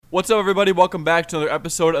What's up, everybody? Welcome back to another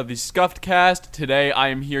episode of the SkuffedCast. Today, I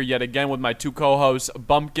am here yet again with my two co-hosts,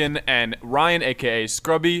 Bumpkin and Ryan, a.k.a.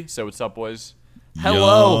 Scrubby. So what's up, boys?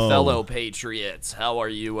 Hello, fellow patriots. How are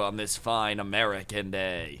you on this fine American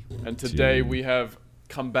day? And today, we have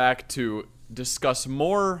come back to discuss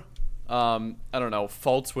more,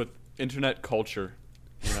 faults with internet culture,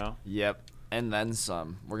 you know? Yep, and then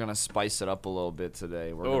some. We're going to spice it up a little bit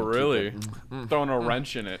today. We're really? Throwing a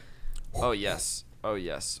wrench in it. Oh, yes.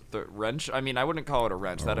 The wrench, I mean, I wouldn't call it a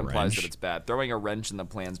wrench. That implies that it's bad. Throwing a wrench in the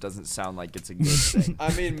plans doesn't sound like it's a good thing.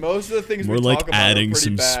 I mean, most of the things we're we like talk about adding are pretty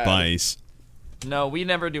some bad. spice. No, we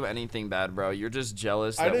never do anything bad, bro. You're just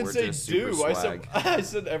jealous that we're just super swag. I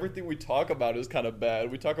said everything we talk about is kind of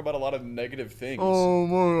bad. We talk about a lot of negative things.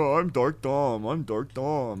 Oh, I'm Dark Dom.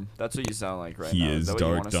 That's what you sound like right now. Is that what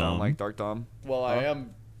Dark you want to sound Dom. like, Dark Dom? Well, huh?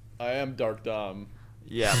 I am Dark Dom.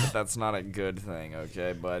 Yeah, but that's not a good thing,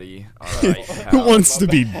 okay, buddy? All right. Who wants to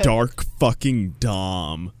be Dark fucking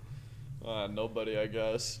Dom? Nobody, I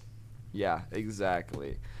guess. Yeah,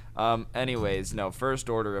 exactly. Anyways, no, first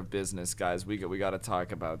order of business, guys. We got to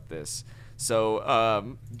talk about this. So,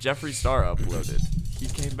 Jeffree Star uploaded. He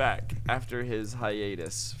came back after his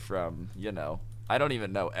hiatus from, I don't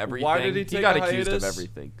even know everything. Why did he take got a accused hiatus? of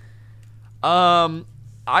everything.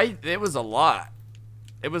 It was a lot.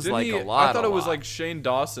 It was a lot. I thought it was like Shane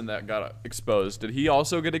Dawson that got exposed. Did he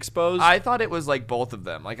also get exposed? I thought it was like both of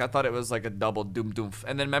them. Like I thought it was like a double doom.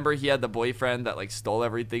 And then remember he had the boyfriend that like stole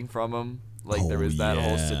everything from him. Like there was that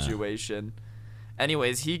whole situation.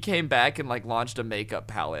 Anyways, he came back and like launched a makeup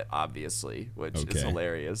palette, obviously, which is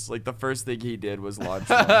hilarious. Like the first thing he did was launch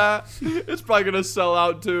one. It's probably gonna sell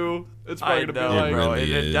out too. It's probably gonna be like, bro,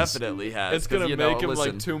 really it definitely has. It's gonna make him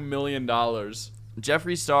like $2 million.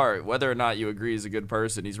 Jeffree Star, whether or not you agree he's a good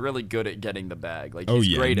person, he's really good at getting the bag. Like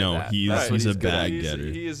he's great at that. He's a bag getter.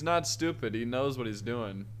 He is not stupid. He knows what he's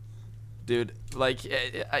doing. Dude, like,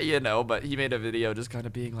 but he made a video just kind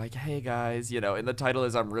of being like, hey guys, and the title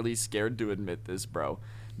is I'm really scared to admit this, bro.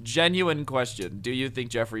 Genuine question. Do you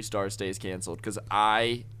think Jeffree Star stays canceled? Because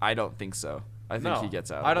I don't think so. I think he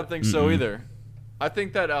gets out. I don't think so either. I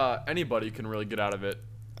think that anybody can really get out of it.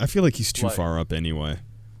 I feel like he's too far up anyway.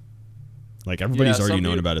 Like, everybody's already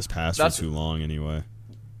known about his past for too long anyway.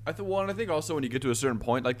 I think also when you get to a certain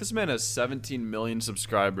point, like, this man has 17 million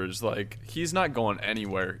subscribers. Like, he's not going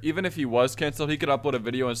anywhere. Even if he was canceled, he could upload a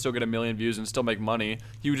video and still get 1 million views and still make money.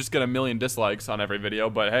 He would just get 1 million dislikes on every video.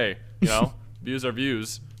 But, hey, views are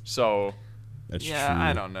views. So, that's true.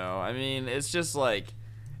 I don't know. I mean, it's just like...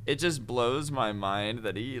 It just blows my mind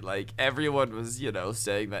that everyone was,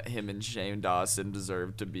 saying that him and Shane Dawson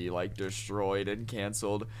deserved to be, destroyed and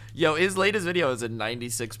canceled. Yo, his latest video is a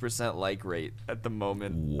 96% like rate at the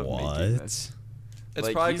moment of making this. It's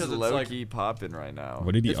probably he's because low-key popping right now.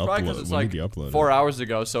 What did he upload? Probably it's when did he upload it? 4 hours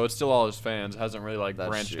ago, so it's still all his fans. Hasn't really,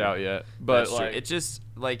 branched out yet. But, it just,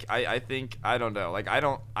 I think, I don't know. I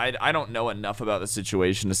don't know enough about the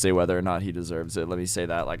situation to say whether or not he deserves it. Let me say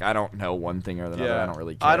that. I don't know one thing or the other. I don't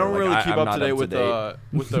really care. I don't really keep up to date with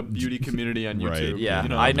the beauty community on YouTube. Right. Yeah,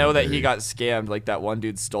 I know that he got scammed. Like, that one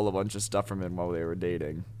dude stole a bunch of stuff from him while they were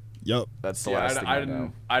dating. Yep. That's the last thing I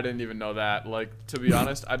know. I didn't even know that. To be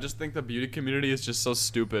honest, I just think the beauty community is just so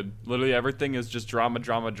stupid. Literally everything is just drama,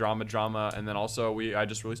 and then also I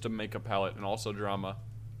just released a makeup palette and also drama.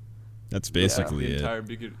 That's basically the entire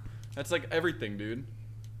beauty. That's everything, dude.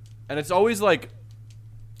 And it's always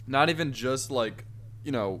not even just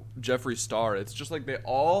Jeffree Star. It's just they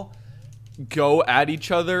all go at each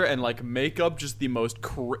other and make up just the most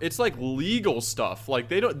it's legal stuff.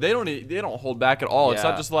 They don't hold back at all. It's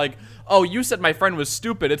not just oh, you said my friend was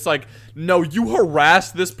stupid. It's no, you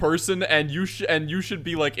harassed this person and you should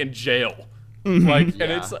be in jail. And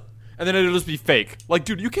it's and then it'll just be fake.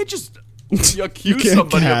 Dude, you can't just accuse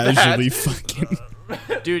somebody of that. Fucking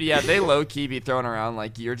Dude, yeah, they low-key be throwing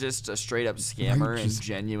around you're just a straight-up scammer, and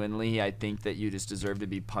genuinely, I think that you just deserve to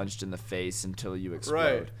be punched in the face until you explode.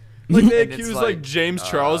 Right. They accuse James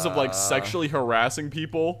Charles of sexually harassing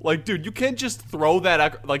people. Dude, you can't just throw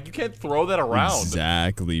that. You can't throw that around.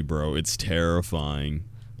 Exactly, bro. It's terrifying.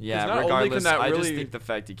 Yeah, regardless, I just think the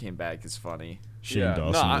fact he came back is funny. Shane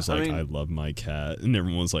Dawson was I love my cat, and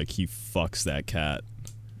everyone was like, he fucks that cat.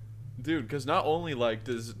 Dude, because not only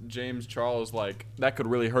does James Charles that could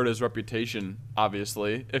really hurt his reputation,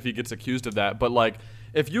 obviously, if he gets accused of that, but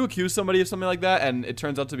if you accuse somebody of something like that and it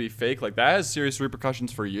turns out to be fake, that has serious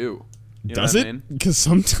repercussions for you. You Does know it? what I mean? Because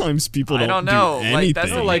sometimes people don't know. do Like, anything.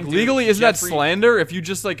 that's No, like Dude, legally, isn't that Jeffrey- slander? If you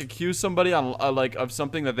just like accuse somebody on like of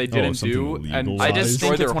something that they didn't do, something and illegal. I just destroy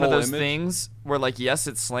think their it's one of whole those image? things where, like, yes,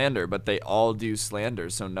 it's slander, but they all do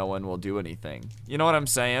slander, so no one will do anything. You know what I'm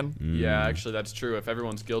saying? Yeah, actually, that's true. If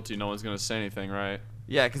everyone's guilty, no one's gonna say anything, right?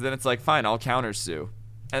 Yeah, because then it's like, fine, I'll countersue,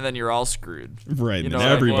 and then you're all screwed. Right, You and know,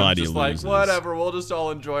 then Everyone's everybody just loses. like, whatever, we'll just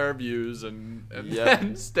all enjoy our views and Yep.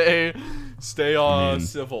 and stay I mean,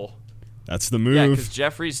 civil. That's the Yeah, move. because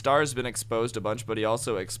Jeffree Star's been exposed a bunch, but he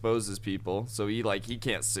also exposes people, so he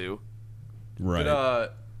can't sue. Right.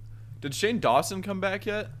 Did Shane Dawson come back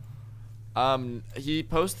yet? He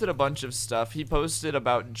posted a bunch of stuff. He posted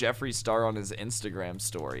about Jeffree Star on his Instagram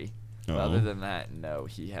story. But Uh-oh. other than that, no,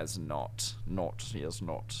 he has not. He has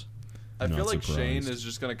not. I feel Not like Shane surprised. is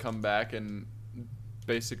just gonna come back and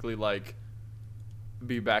basically like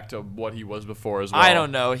be back to what he was before as well. I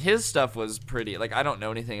don't know. His stuff was pretty. Like, I don't know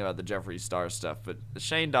anything about the Jeffree Star stuff, but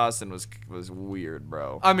Shane Dawson was weird,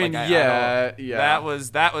 bro. I mean, Like, yeah.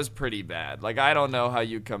 That was pretty bad. Like, I don't know how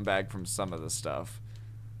you come back from some of the stuff.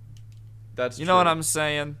 That's You know what I'm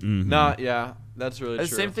saying? Mhm. Nah, yeah, that's really The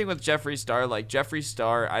true. same thing with Jeffree Star. Like, Jeffree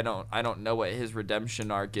Star, I don't know what his redemption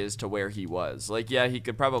arc is to where he was. Like, yeah, he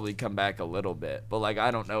could probably come back a little bit, but like, I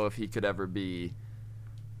don't know if he could ever be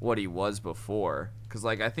what he was before. Cause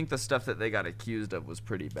like, I think the stuff that they got accused of was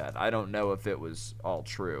pretty bad. I don't know if it was all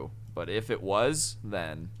true, but if it was,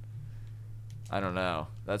 then I don't know.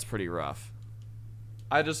 That's pretty rough.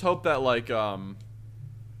 I just hope that like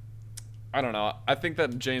I don't know. I think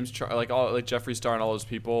that like Jeffree Star and all those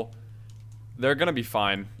people, they're gonna be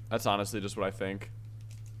fine. That's honestly just what I think.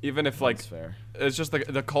 Even if like That's fair. it's just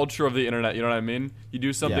the culture of the internet. You know what I mean? You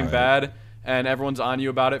do something right. bad, and everyone's on you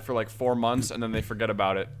about it for like 4 months, and then they forget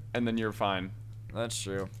about it, and then you're fine. That's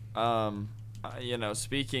true. You know,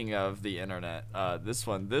 speaking of the internet, this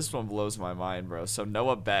one blows my mind, bro. So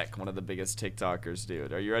Noah Beck, one of the biggest TikTokers,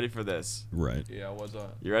 dude. Are you ready for this? Right. Yeah, what's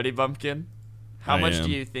up? You ready, Bumpkin? How I much am.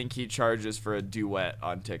 do you think he charges for a duet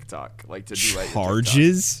on TikTok? Like to duet your TikTok?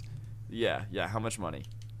 Charges? Yeah. How much money?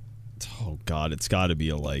 Oh God, it's got to be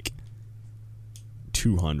a like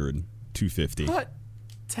 200, 250. What?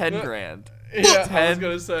 10 grand. Yeah, I was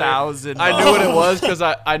gonna say. $10,000. I knew what it was because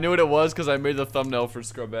I knew what it was because I made the thumbnail for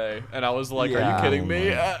Skuffed, and I was like, "Are Yeah. you kidding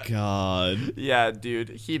me?" Oh my God. Yeah, dude.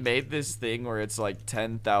 He made this thing where it's like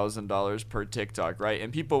 $10,000 per TikTok, right?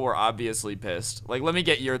 And people were obviously pissed. Like, let me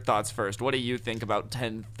get your thoughts first. What do you think about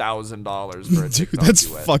 $10,000 for a Dude, TikTok that's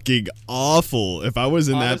duet? fucking awful. If I was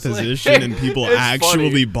in Honestly, that position and people it's actually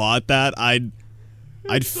funny. bought that, I'd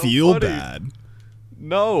so feel funny. bad.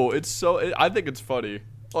 No, it's so. I think it's funny.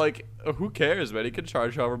 Like, who cares, man? He can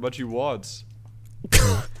charge however much he wants.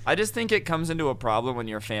 I just think it comes into a problem when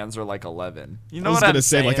your fans are like 11. You know I was what I'm gonna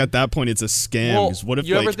say, saying? like at that point, it's a scam. Well, 'Cause what if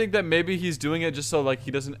you like ever think that maybe he's doing it just so like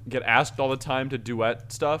he doesn't get asked all the time to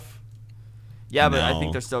duet stuff? Yeah, but I No.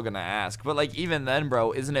 think they're still gonna ask. But like, even then,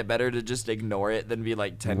 bro, isn't it better to just ignore it than be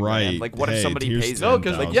like 10 Right. grand? Like, what if Hey, somebody here's pays No, it?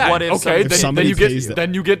 because $10,000. like, yeah, What if okay, then somebody you pays get that-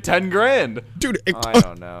 then you get 10 grand. dude, I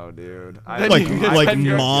don't know, dude. like you get like 10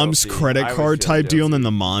 grand. mom's Guilty. credit I would card feel type deal, and guilty. then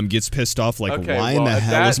the mom gets pissed off. Like, Okay, why in well, the at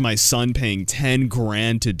hell is that- my son paying 10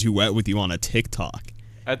 grand to duet with you on a TikTok?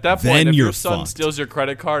 At that Then point, if you're your son fucked. steals your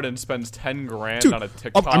credit card and spends 10 grand Dude, on a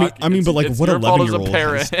TikTok, I mean, but like, it's what your fault as a 11-year-old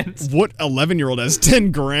has? parent. What 11-year-old has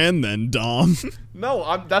 10 grand then, Dom?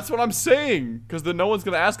 No, that's what I'm saying. Because then no one's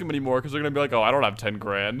gonna ask him anymore. Because they're gonna be like, "Oh, I don't have 10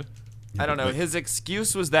 grand." I don't know. His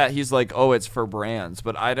excuse was that he's like, oh, it's for brands,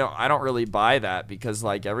 but I don't really buy that because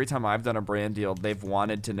like every time I've done a brand deal, they've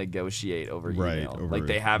wanted to negotiate over Right, email. over- Like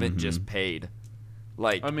they haven't just paid.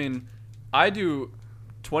 Like I mean, I do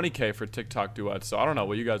 20K for TikTok duets, so I don't know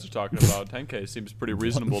what you guys are talking about. 10K seems pretty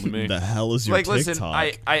reasonable to me. The hell is your like TikTok?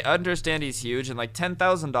 listen, I understand he's huge and like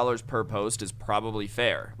 $10,000 per post is probably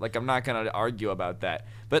fair. Like I'm not gonna argue about that.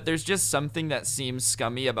 But there's just something that seems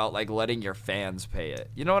scummy about like letting your fans pay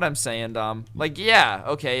it. You know what I'm saying, Dom? Like yeah,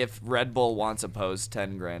 okay, if Red Bull wants a post,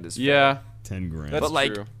 10 grand is fair. Yeah, 10 grand. that's But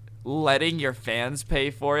like true. letting your fans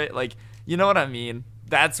pay for it, like you know what I mean?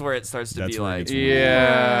 That's where it starts to That's be where it like gets weird.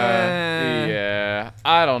 Yeah, Eh. yeah.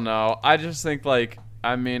 I don't know. I just think like,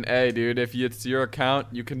 I mean, hey, dude, if it's your account,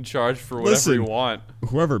 you can charge for whatever you Listen. want.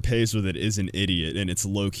 Whoever pays with it is an idiot, and it's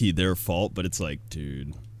low-key their fault, but it's like,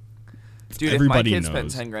 dude. Dude, Everybody if my kid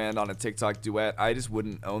knows. spent 10 grand on a TikTok duet, I just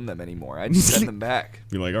wouldn't own them anymore. I'd just send them back.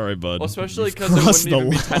 Be like, all right, bud. Well, especially you've because it crossed wouldn't even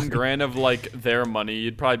the be 10 line." grand of like their money.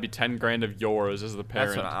 You'd probably be 10 grand of yours as the That's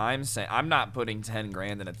parent. what I'm saying. I'm not putting 10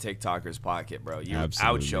 grand in a TikToker's pocket, bro. You're out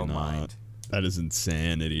Absolutely your not. mind. That is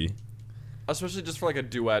insanity. Especially just for like a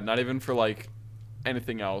duet, not even for like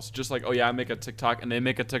anything else. Just like, oh yeah, I make a TikTok, and they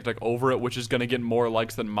make a TikTok over it, which is gonna get more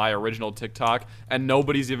likes than my original TikTok, and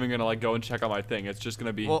nobody's even gonna like go and check out my thing. It's just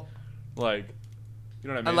gonna be like, you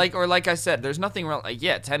know what I mean? Like I said, there's nothing wrong. Like,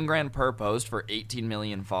 yeah, 10 grand per post for 18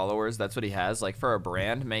 million followers. That's what he has. Like, for a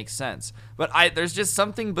brand, makes sense. But there's just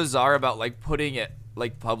something bizarre about like putting it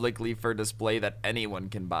like publicly for display that anyone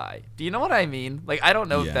can buy. Do you know what I mean? Like, I don't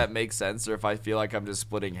know if that makes sense or if I feel like I'm just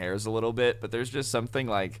splitting hairs a little bit, but there's just something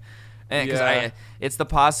like, because it's the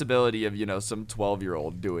possibility of, you know, some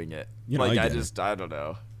 12-year-old doing it. You know, like, I don't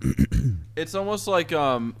know. It's almost like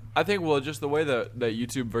I think just the way that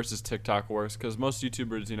YouTube versus TikTok works, because most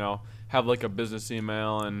YouTubers, you know, have like a business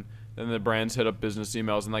email, and then the brands hit up business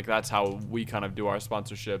emails, and like that's how we kind of do our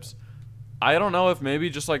sponsorships. I don't know if maybe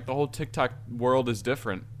just like the whole TikTok world is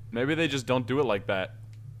different. Maybe they just don't do it like that.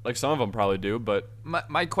 Like some of them probably do, but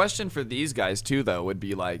my question for these guys too, though, would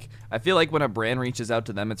be like, I feel like when a brand reaches out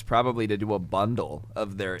to them, it's probably to do a bundle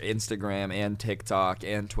of their Instagram and TikTok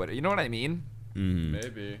and Twitter. You know what I mean?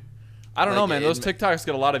 Maybe. I don't know, man. Those TikToks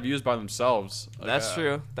get a lot of views by themselves. Like, that's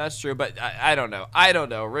true. That's true. But I don't know. I don't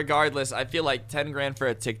know. Regardless, I feel like 10 grand for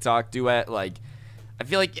a TikTok duet, like, I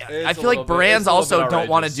feel like brands also don't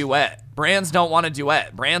want to duet. Brands don't want to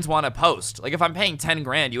duet. Brands want to post. Like, if I'm paying 10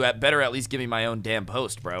 grand, you better at least give me my own damn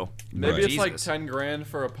post, bro. Maybe it's like 10 grand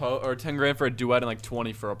for a post, or 10 grand for a duet, and like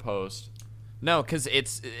 20 for a post. No, because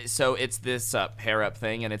it's this pair up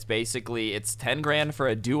thing, and it's basically 10 grand for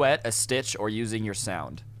a duet, a stitch, or using your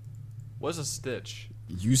sound. What's a stitch?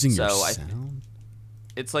 Using your sound?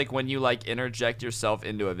 It's like when you like interject yourself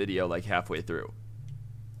into a video like halfway through.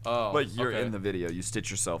 Oh, like you're in the video, you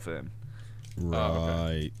stitch yourself in. Right.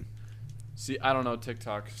 Okay. See, I don't know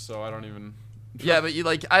TikTok, so I don't even. Yeah, but you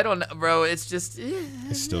like, I don't know, bro. It's just.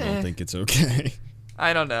 I still don't think it's okay.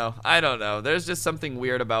 I don't know. There's just something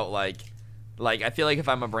weird about like I feel like if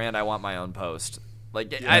I'm a brand, I want my own post.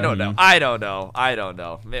 Like, yeah. I don't know.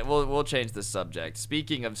 We'll change the subject.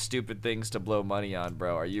 Speaking of stupid things to blow money on,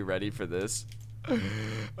 bro, are you ready for this?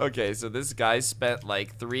 Okay, so this guy spent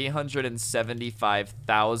like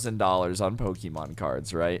 $375,000 on Pokemon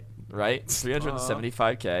cards, right?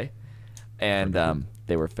 375K, and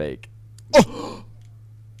they were fake. Oh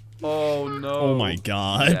no! Oh my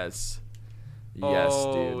god! Yes. Yes,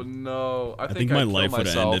 dude. Oh no! I think my life would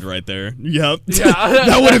have ended right there. Yep. Yeah,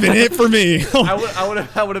 that would have been it for me.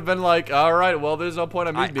 I would have been like, all right, well, there's no point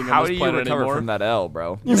in me being on this planet anymore. How do you recover from that L,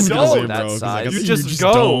 bro? You don't, bro. You just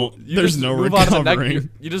go. There's no recovering.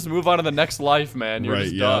 You just move on to the next life, man. You're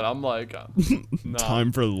just done. I'm like, nah.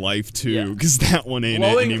 Time for life too, because that one ain't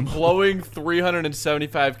it anymore. Blowing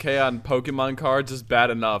 $375K on Pokemon cards is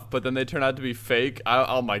bad enough, but then they turn out to be fake.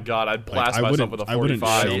 Oh my god, I'd blast myself with a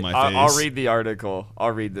 45. I'll read the article.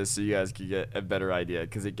 I'll read this so you guys can get a better idea,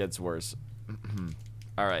 because it gets worse.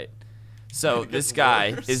 All right. So this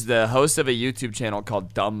guy is the host of a YouTube channel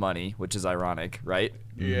called Dumb Money, which is ironic, right?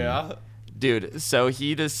 Yeah. Dude, so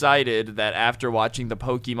he decided that after watching the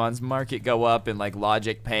Pokemon's market go up and like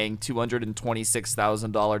Logic paying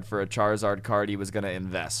 $226,000 for a Charizard card, he was going to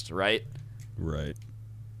invest, right? Right.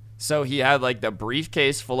 So he had like the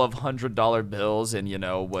briefcase full of $100 bills and, you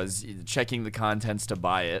know, was checking the contents to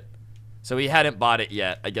buy it. So he hadn't bought it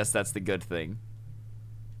yet. I guess that's the good thing.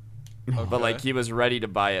 Okay. But like he was ready to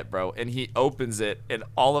buy it, bro. And he opens it, and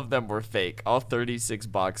all of them were fake. All 36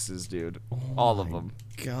 boxes, dude. All of them.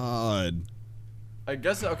 God. I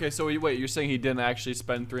guess okay. So wait, you're saying he didn't actually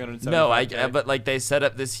spend $375? No, but like they set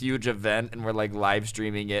up this huge event and were like live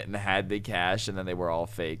streaming it and had the cash, and then they were all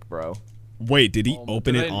fake, bro. Wait, did he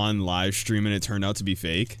open it on live stream and it turned out to be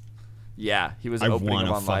fake? Yeah, he was opening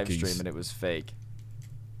them on live stream and it was fake.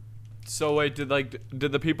 So wait, did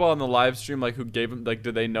the people on the live stream who gave him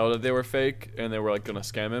did they know that they were fake and they were gonna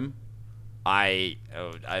scam him? I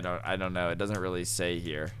don't know. It doesn't really say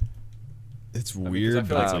here. It's weird. I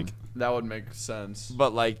feel like that would make sense.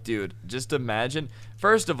 But dude, just imagine.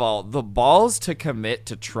 First of all, the balls to commit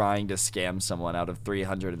to trying to scam someone out of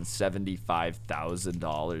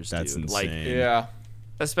 $375,000. That's insane. Yeah.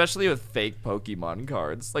 Especially with fake Pokemon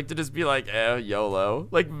cards. To just be YOLO.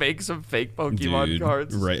 Make some fake Pokemon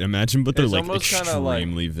cards. Right, imagine, but they're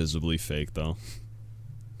extremely visibly fake, though.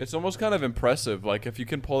 It's almost kind of impressive. If you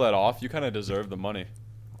can pull that off, you kind of deserve the money.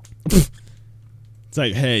 It's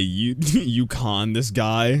like, hey, you con this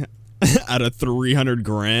guy out of 300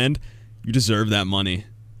 grand, you deserve that money.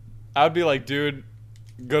 I would be like, dude,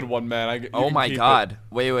 good one, man. Oh my god.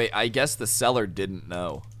 Wait, I guess the seller didn't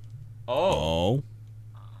know. Oh.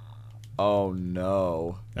 Oh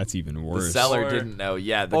no. That's even The worse. seller Or- didn't know.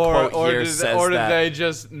 Yeah, the quote here says or did that. they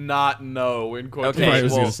just not know in quotation? Okay, I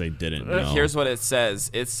was well, gonna say didn't know. Here's what it says.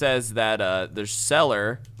 It says that the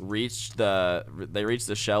seller reached the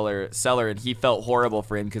seller, and he felt horrible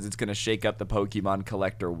for him because it's gonna shake up the Pokemon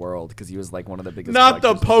collector world because he was like one of the biggest. Not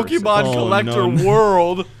the collectors of Pokemon Oh, collector no.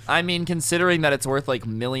 world. I mean, considering that it's worth like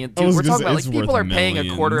millions. I Dude, was we're gonna talking say about it's like people worth are paying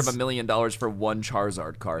millions. $250,000 for one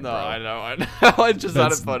Charizard card. No, bro. I know. It just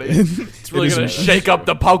sounded That's- funny. It's really it is- gonna shake up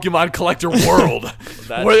the Pokemon collector world.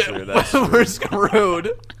 That's true. That's true. We're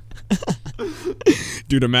screwed.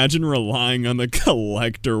 Dude, imagine relying on the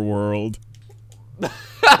collector world.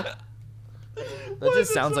 That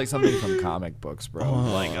just sounds like something from comic books, bro.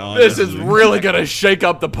 Like, oh, This is really gonna shake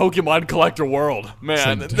up the Pokemon collector world,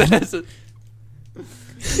 man. This is-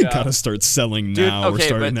 Yeah. Gotta start selling dude, now. We're okay,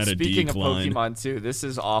 starting but at a speaking decline. of Pokemon too, this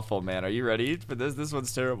is awful, man. Are you ready for this? This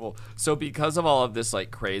one's terrible. So because of all of this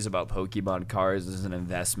like craze about Pokemon cards as an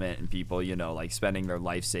investment and people, you know, like spending their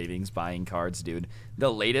life savings buying cards, dude,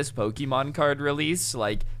 the latest Pokemon card release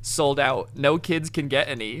like sold out. No kids can get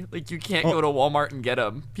any. Like you can't go to Walmart and get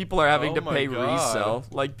them. People are having Oh to my pay God. resale.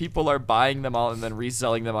 Like people are buying them all and then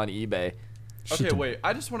reselling them on eBay. Okay, wait.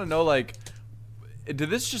 I just want to know, like,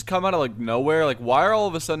 did this just come out of like nowhere? Like, why are all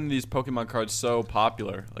of a sudden these Pokemon cards so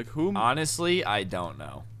popular? Like, who? Honestly, I don't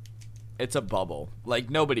know. It's a bubble. Like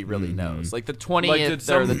nobody really Mm-hmm. knows. Like the 20th Like, did or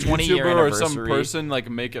some the 20-year YouTuber or anniversary. some person like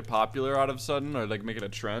make it popular out of sudden, or like make it a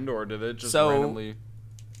trend, or did it just So- randomly?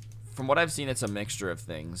 From what I've seen, it's a mixture of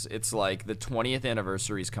things. It's like the 20th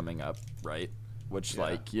anniversary is coming up, right? Which, Yeah.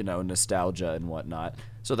 like, you know, nostalgia and whatnot.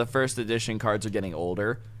 So the first edition cards are getting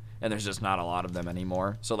older, and there's just not a lot of them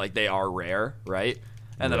anymore. So, like, they are rare, right?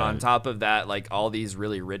 And then on Right. top of that, like, all these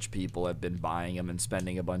really rich people have been buying them and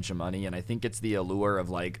spending a bunch of money. And I think it's the allure of,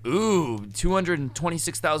 like, ooh,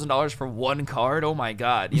 $226,000 for one card? Oh, my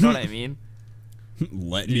God. You know what I mean?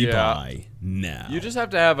 Let me Yeah. buy now. You just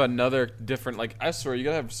have to have another different. Like, I swear, you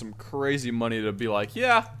gotta have some crazy money to be like,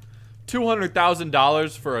 yeah,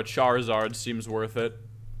 $200,000 for a Charizard seems worth it.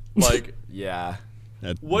 Like, Yeah.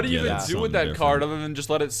 what do you even that's do with something that card different. other than just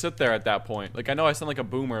let it sit there at that point? Like, I know I sound like a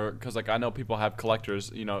boomer because, like, I know people have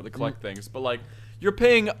collectors, you know, that collect things, but like, you're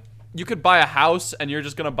paying. You could buy a house and you're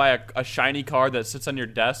just gonna buy a shiny card that sits on your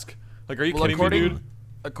desk. Like, are you Well, kidding me, dude?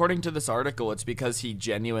 according to this article, it's because he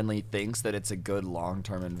genuinely thinks that it's a good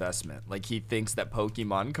long-term investment. Like, he thinks that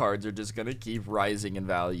Pokemon cards are just going to keep rising in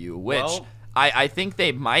value, which Well- I think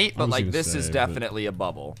they might, but, was like, gonna this is say, definitely a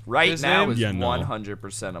bubble. Right His now name- is Yeah, no.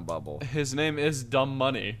 100% a bubble. His name is Dumb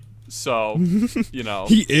Money, so you know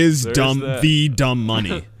He is there's dumb. that. The dumb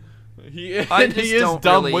money. He I just he is don't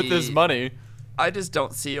dumb really- with his money. I just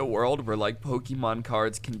don't see a world where, like, Pokemon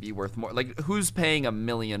cards can be worth more. Like, who's paying $1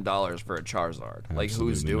 million for a Charizard? Like,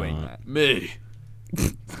 who's Absolutely doing not. that? Me.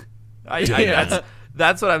 I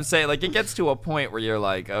that's what I'm saying. Like, it gets to a point where you're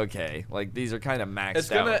like, okay, like, these are kind of maxed It's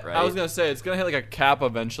gonna. out, right? I was gonna say it's gonna hit like a cap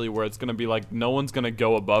eventually, where it's gonna be like no one's gonna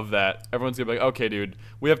go above that. Everyone's gonna be like, okay, dude,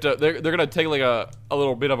 we have to. They're gonna take like a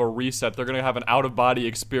little bit of a reset. They're gonna have an out of body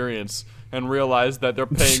experience and realize that they're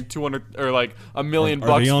paying 200 or like $1 million Are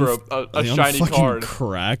bucks they on- for are a they on shiny fucking card.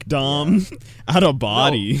 Crack, Dom. Out of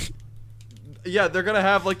body. Yeah, they're gonna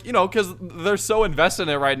have like because they're so invested in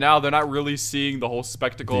it right now. They're not really seeing the whole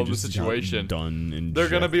spectacle They of the just got situation. Done They're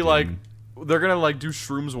gonna be like. injecting. They're gonna like do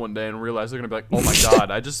shrooms one day and realize they're gonna be like, "Oh my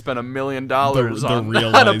god, I just spent $1 million the on, on a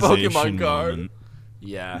realization Pokemon card." moment.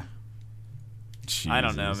 Yeah. I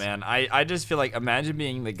don't know, Jesus. man. I just feel like imagine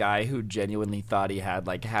being the guy who genuinely thought he had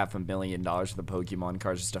like $500,000 for the Pokemon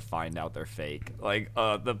cards just to find out they're fake. Like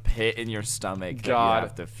the pit in your stomach that God. you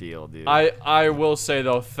have to feel, dude. I will say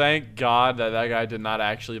though, thank God that guy did not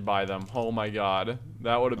actually buy them. Oh my god,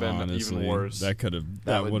 that would have been Honestly, even worse. that could have. that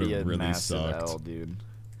That would would be a have really massive sucked. L, dude.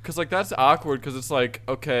 Cause like that's awkward. Cause it's like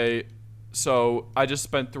okay, so I just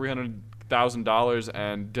spent $300,000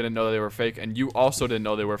 and didn't know they were fake, and you also didn't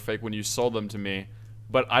know they were fake when you sold them to me.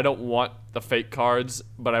 But I don't want the fake cards,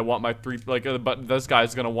 but I want my but this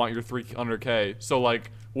guy's gonna want your 300K. So like,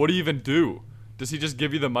 what do you even do? Does he just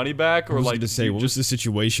give you the money back, I or was like gonna say, you what was just the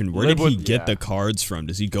situation? Where live did he with- get yeah. the cards from?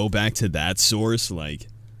 Does he go back to that source? Like,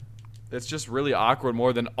 It's just really awkward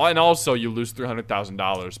more than, and also you lose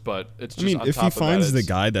 $300,000. But it's just I mean, on if top he of that, finds the it's-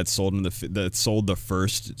 guy that sold him that sold the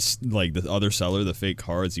first, like the other seller, the fake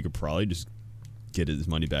cards, he could probably just get his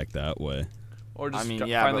money back that way. or just I mean, find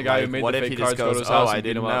yeah, the but guy like, who made what the if fake he just cards, go to goes, his "Oh, house I and beat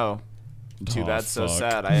didn't him up." know." Too Oh, bad, so fuck.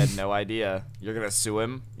 sad. I had no idea. You're gonna sue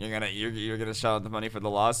him. You're gonna shell out the money for the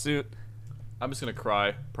lawsuit. I'm just gonna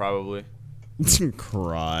cry probably.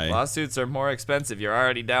 Cry. Lawsuits are more expensive. You're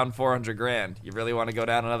already down 400 grand. You really want to go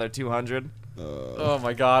down another 200? Oh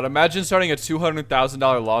my god! Imagine starting a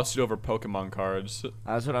 $200,000 lawsuit over Pokemon cards.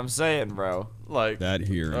 That's what I'm saying, bro. Like That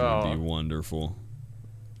hearing would be wonderful.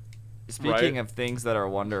 Speaking of things that are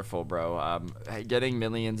wonderful, bro, getting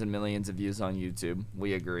millions and millions of views on YouTube,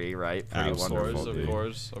 we agree, right? Pretty wonderful. Of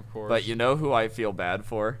course. But you know who I feel bad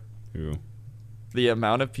for? Who? The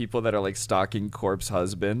amount of people that are like stalking Corpse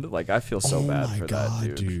Husband. Like, I feel so bad for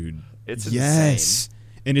that, dude. It's insane.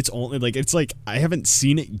 And it's only like I haven't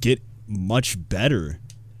seen it get much better.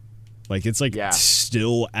 Like it's like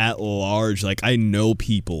still at large. Like I know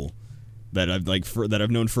people that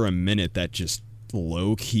I've known for a minute that just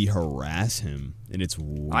low key harass him, and it's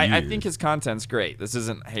weird. I think his content's great. This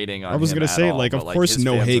isn't hating on him. I was gonna say, all, like, of but, course, his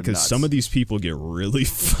no fans hate, are because nuts. some of these people get really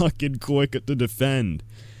fucking quick to defend.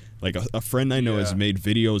 Like a friend I know has made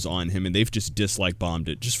videos on him, and they've just dislike bombed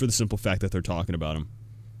it just for the simple fact that they're talking about him.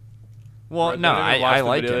 Well, no, I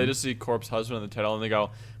like video. him. They just see Corpse Husband in the title, and they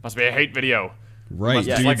go, "Must be a hate video." Right, Must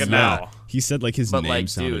dude. like it now. He said like his But, name like,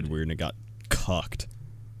 sounded dude, weird, and it got cucked.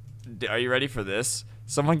 Are you ready for this?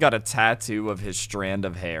 Someone got a tattoo of his strand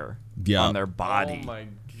of hair on their body. Oh my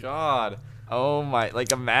god. Oh my,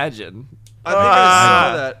 like imagine. I think I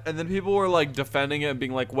saw that, and then people were like defending it and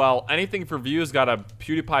being like, "Well, anything for views got a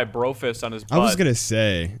PewDiePie bro fist on his butt." I was gonna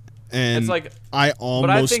say, and it's like, I almost. but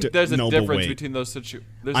I think there's a no, difference wait. between those situations.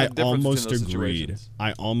 I almost agreed.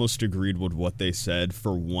 I almost agreed with what they said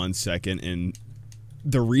for 1 second, and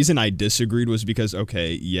the reason I disagreed was because,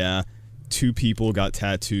 okay, yeah, two people got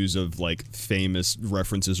tattoos of like famous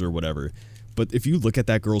references or whatever, but if you look at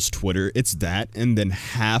that girl's Twitter, it's that, and then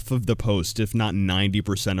half of the post, if not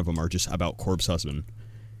 90% of them, are just about Corpse Husband.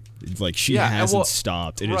 Like she hasn't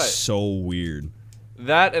stopped. It is so weird.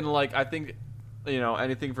 That, and like I think,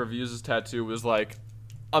 anything for views' tattoo was like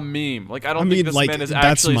a meme. Like I don't think this man is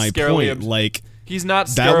actually that's my point. Like he's not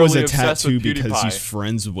scarily that was a obsessed tattoo with PewDiePie. because he's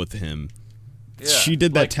friends with him. Yeah, she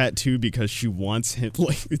did that tattoo because she wants him.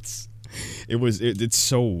 Like it's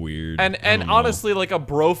so weird. And honestly, like a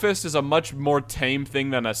bro fist is a much more tame thing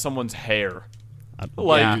than someone's hair. I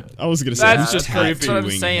was gonna say that's just creepy. That's what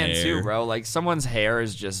I'm saying hair. too, bro. Like someone's hair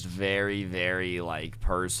is just very, very like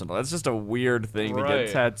personal. That's just a weird thing to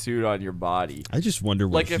get tattooed on your body. I just wonder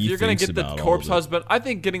what if you're gonna get the Corpse Husband. I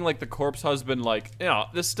think getting like the Corpse Husband, like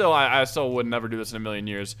this still, I still would never do this in a million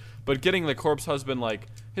years. But getting the Corpse Husband, like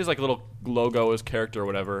his like little logo, his character or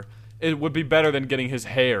whatever, it would be better than getting his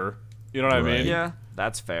hair. You know what I mean? Yeah,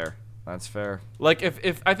 that's fair. That's fair. Like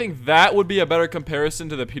if I think that would be a better comparison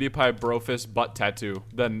to the PewDiePie brofist butt tattoo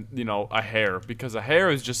than a hair, because a hair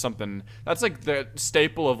is just something that's like the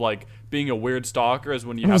staple of like being a weird stalker is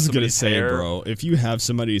when you have somebody's hair. I was gonna say, bro, if you have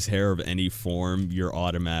somebody's hair of any form, you're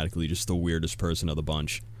automatically just the weirdest person of the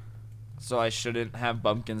bunch. So I shouldn't have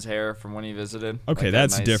Bumpkin's hair from when he visited. Okay, like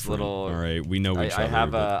that's nice different. All right, we know each other.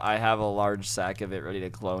 I have a large sack of it ready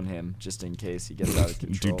to clone him just in case he gets out of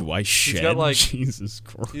control. Dude, do I shed? Got, like, Jesus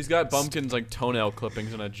Christ. He's got Bumpkin's like toenail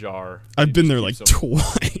clippings in a jar. I've been there like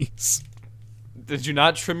twice. Did you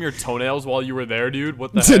not trim your toenails while you were there, dude?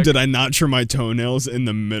 What the heck? Did I not trim my toenails in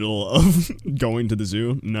the middle of going to the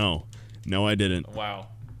zoo? No, I didn't. Wow,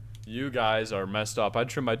 you guys are messed up. I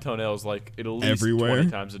trim my toenails like at least everywhere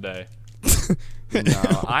 20 times a day.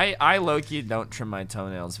 No, I low-key don't trim my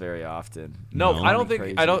toenails very often. No, I don't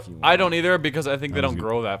think I don't either, because I think they don't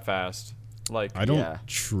grow that fast. Like I don't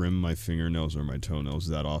trim my fingernails or my toenails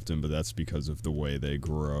that often, but that's because of the way they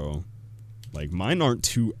grow. Like mine aren't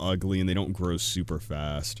too ugly and they don't grow super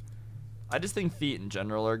fast. I just think feet in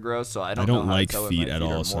general are gross, so I don't know how like to tell feet at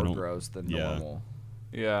all. So I don't. Gross than normal.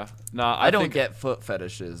 Yeah. Nah, I don't get foot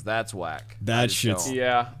fetishes. That's whack. That shit's.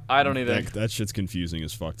 Yeah, I don't either. That shit's confusing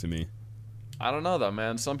as fuck to me. I don't know though,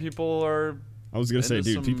 man. Some people are. I was gonna say,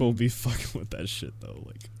 dude, people be fucking with that shit though,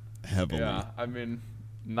 like heavily. Yeah, I mean,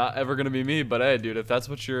 not ever gonna be me, but hey, dude, if that's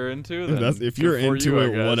what you're into, then if you're into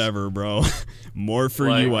it, whatever, bro. More for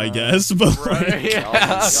you, I guess, but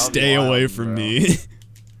stay away from me.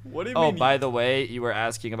 What do you mean? Oh, by the way, you were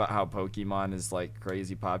asking about how Pokemon is like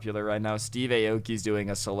crazy popular right now. Steve Aoki's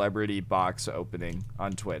doing a celebrity box opening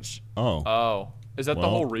on Twitch. Oh, is that the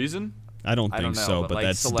whole reason? I don't think so, but like,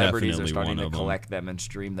 that's celebrities definitely are starting one to of them. collect them and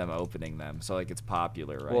stream them opening them, so like it's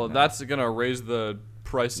popular right now. Well, that's gonna raise the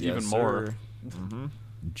price even more. Mm-hmm.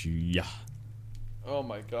 Yeah. Oh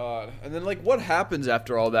my god! And then like, what happens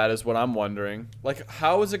after all that is what I'm wondering. Like,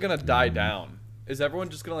 how is it gonna die down? Is everyone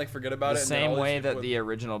just gonna like forget about it? The same way that the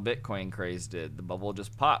original Bitcoin craze did. The bubble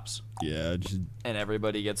just pops. Yeah. And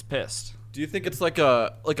everybody gets pissed. Do you think it's like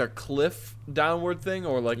a cliff downward thing,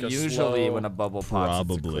 or like usually slow... when a bubble pops,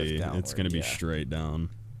 probably it's a cliff downward, it's gonna be straight down.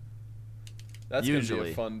 That's gonna be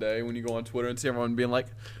Usually. a fun day when you go on Twitter and see everyone being like,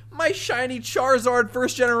 "My shiny Charizard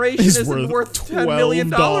first generation isn't worth $10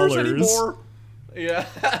 million anymore." Yeah.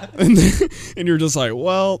 and you're just like,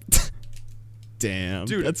 well, damn.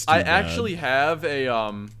 Dude, that's too I bad. actually have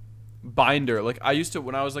a binder. Like I used to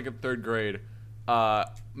when I was like in 3rd grade.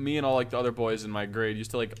 Me and all like the other boys in my grade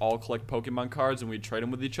used to like all collect Pokemon cards and we'd trade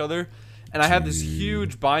them with each other. And I have this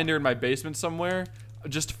huge binder in my basement somewhere,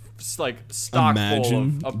 just like stock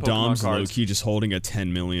Imagine full of Pokemon Dom's cards. low-key just holding a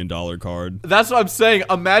 $10 million card. That's what I'm saying.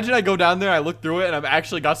 Imagine I go down there, I look through it, and I've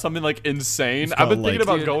actually got something like insane. You've I've been got, thinking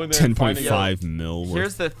like, about going there and finding out. 10.5 mil worth.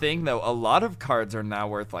 Here's the thing, though. A lot of cards are now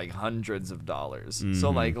worth like hundreds of dollars.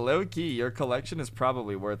 So, like, low key, your collection is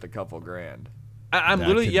probably worth a couple grand. I'm That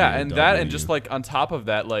literally could yeah, be a and that, and W. just like on top of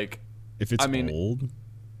that, like If it's I mean,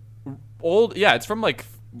 old, yeah, it's from like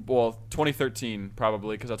 2013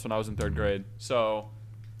 probably because that's when I was in 3rd grade. So,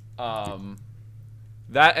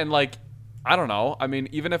 that and like I don't know. I mean,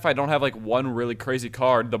 even if I don't have like one really crazy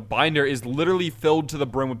card, the binder is literally filled to the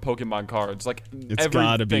brim with Pokemon cards. Like it's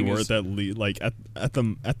gotta be everything worth is, at least like at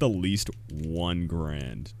the least $1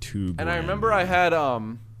 grand, $2 grand. And I remember I had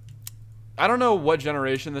I don't know what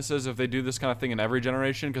generation this is, if they do this kind of thing in every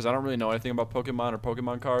generation, because I don't really know anything about Pokemon or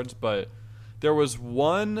Pokemon cards, but there's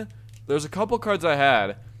a couple cards I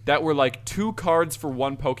had that were like 2 cards for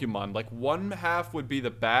one Pokemon. Like one half would be the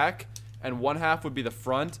back and one half would be the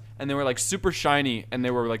front, and they were like super shiny and they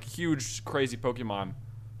were like huge crazy Pokemon.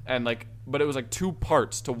 And like but it was like 2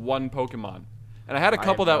 parts to one Pokemon. And I had a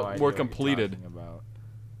couple that were completed.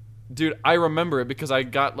 Dude, I remember it because I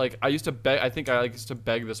got like I used to beg. I think I used to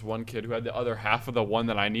beg this one kid who had the other half of the one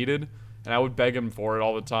that I needed, and I would beg him for it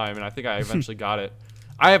all the time. And I think I eventually got it.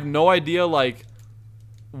 I have no idea like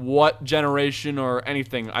what generation or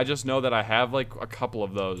anything. I just know that I have like a couple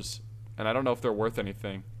of those, and I don't know if they're worth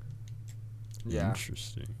anything. Yeah.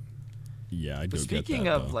 Interesting. Yeah, I do Speaking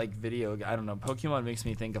get that, of though. like video, I don't know. Pokemon makes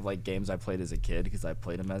me think of like games I played as a kid because I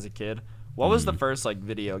played them as a kid. What was the first like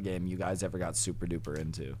video game you guys ever got super duper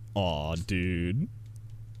into? Aw, dude.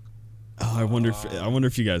 Oh, I wonder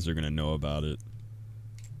if you guys are gonna know about it.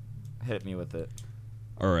 Hit me with it.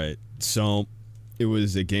 All right, so it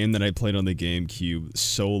was a game that I played on the GameCube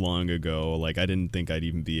so long ago. Like I didn't think I'd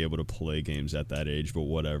even be able to play games at that age, but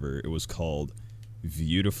whatever. It was called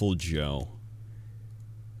Beautiful Joe.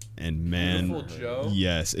 And man, Beautiful Joe?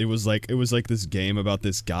 yes, it was like this game about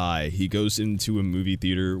this guy. He goes into a movie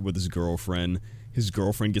theater with his girlfriend. His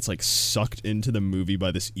girlfriend gets like sucked into the movie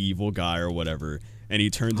by this evil guy or whatever, and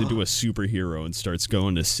he turns into a superhero and starts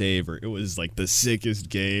going to save her. It was like the sickest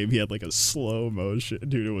game. He had like a slow motion,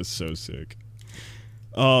 dude. It was so sick.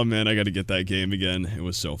 Oh man, I got to get that game again. It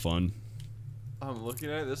was so fun. I'm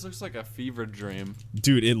looking at it. This looks like a fever dream.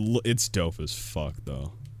 Dude, it's dope as fuck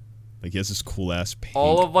though. Like he has this cool ass pink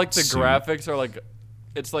All of like the suit. graphics are like,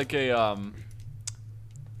 it's like a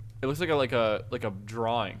it looks like a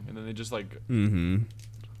drawing, and then they just like. Mm-hmm.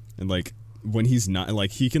 And like when he's not like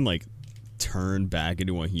he can like turn back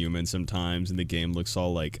into a human sometimes, and the game looks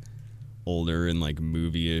all like older and like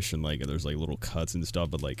movie-ish, and like there's like little cuts and stuff.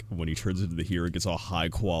 But like when he turns into the hero, it gets all high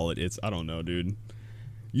quality. It's I don't know, dude.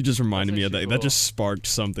 You just reminded me of that. Cool. That just sparked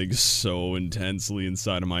something so intensely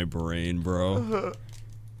inside of my brain, bro.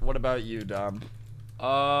 What about you, Dom?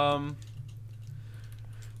 I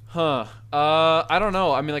don't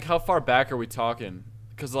know. I mean, like, how far back are we talking?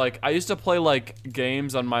 Because, like, I used to play, like,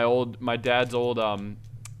 games on my dad's old,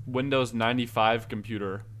 Windows 95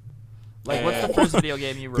 computer. Like, what's the first video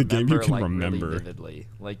game you The remember, game you can like, remember. really vividly?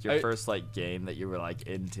 Like, your first, like, game that you were, like,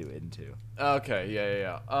 into. Okay,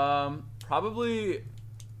 yeah. Probably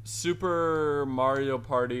Super Mario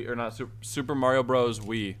Party, or not, Super Mario Bros.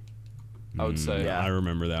 Wii, I would say. Yeah. I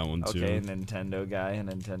remember that one too. Okay, a Nintendo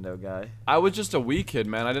guy. I was just a Wii kid,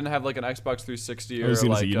 man. I didn't have, like, an Xbox 360 or, I was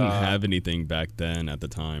gonna like, say you didn't have anything back then at the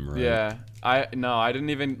time, right? Yeah, I didn't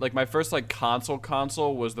even like my first like console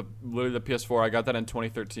was literally the PS4. I got that in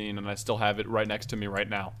 2013, and I still have it right next to me right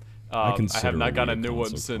now. I have not gotten a new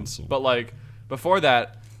one since, but like before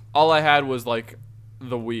that, all I had was like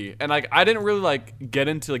the Wii, and like I didn't really like get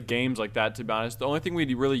into games like that, to be honest. The only thing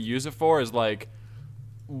we'd really use it for is like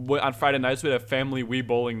on Friday nights we'd have family Wii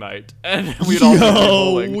bowling night, and we'd all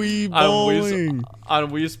go Wii bowling on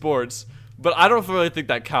Wii Sports. But I don't really think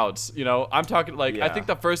that counts, you know. I'm talking like I think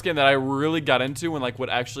the first game that I really got into and like would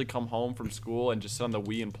actually come home from school and just sit on the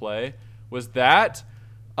Wii and play was that,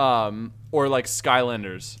 or like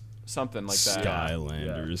Skylanders, something like that.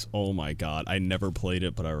 Skylanders. Oh my god, I never played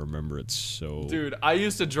it, but I remember it so. Dude, I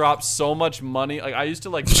used to drop so much money. Like I used to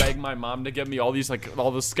like beg my mom to get me all these like all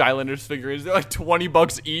the Skylanders figurines. They're like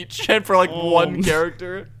 $20 each, and for like one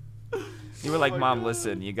character. You were like, Mom,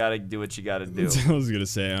 listen, you gotta do what you gotta do. I was gonna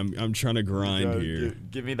say, I'm trying to grind here.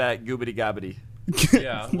 Give me that goobity gobbity.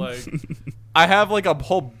 Yeah, like I have like a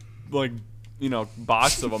whole like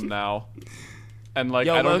box of them now, and like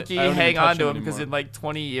Yo, I don't, Loki, I don't hang even on touch to them them because anymore. in like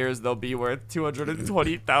 20 years they'll be worth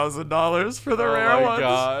 $220,000 for the rare Oh my ones.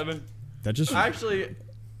 god! That just Actually,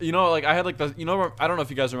 like I had like the I don't know if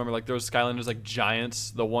you guys remember like there was Skylanders like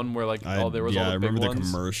Giants, the one where like there was all the I big remember the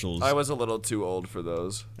ones. commercials. I was a little too old for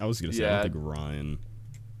those. I was gonna say, Yeah. I don't think Ryan.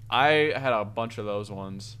 I had a bunch of those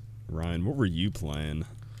ones. Ryan, what were you playing?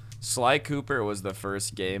 Sly Cooper was the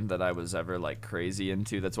first game that I was ever like crazy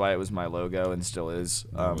into. That's why it was my logo and still is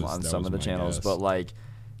on that some was of the my channels. guess. But like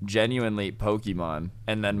genuinely Pokemon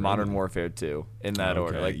and then Modern Warfare 2 in that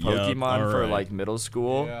order. Okay, Like yep, Pokemon for alright. like middle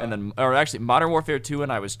school Yeah. and then or actually Modern Warfare 2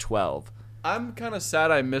 when I was 12. I'm kind of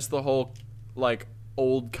sad I missed the whole like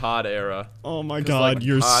old COD era. Oh my 'Cause, God, like,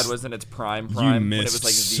 you're COD was in its prime you when it missed was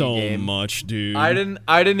like the so game. much, dude. I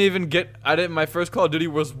didn't even get my first Call of Duty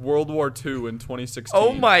was World War II in 2016.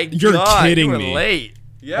 Oh my You're god, kidding you were me. late.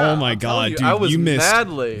 Yeah. Oh my I'm God, telling you, dude, I was you missed mad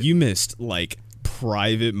late. You missed like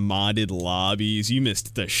private modded lobbies. You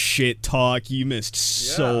missed the shit talk. You missed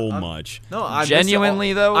so much. No, I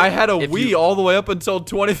Genuinely, though, I had a if Wii you- all the way up until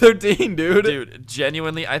 2013, dude. Dude,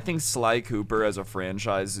 genuinely, I think Sly Cooper as a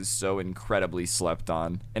franchise is so incredibly slept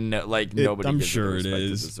on, and nobody I'm gives sure it it the respect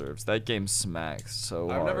is. it deserves. That game smacks so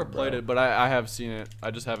hard. I've never played bro. it, but I have seen it.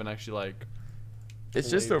 I just haven't actually like It's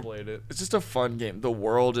just a played it. it's just a fun game. The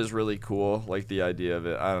world is really cool, like the idea of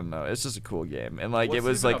it. I don't know. It's just a cool game, and like What's it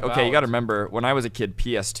was it even like okay, you got to about? remember when I was a kid,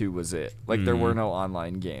 PS2 was it. Like there Mm-hmm. were no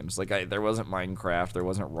online games. Like there wasn't Minecraft, there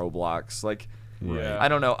wasn't Roblox. Like Yeah. I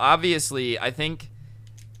don't know. Obviously, I think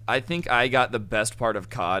I got the best part of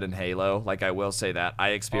COD and Halo. Like I will say that I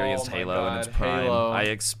experienced Oh my Halo in its God, prime. Halo. I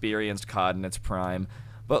experienced COD in its prime.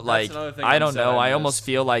 But That's like another thing I I'm don't sad know. I I almost missed.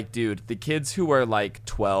 feel like, dude, the kids who were like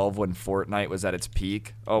 12 when Fortnite was at its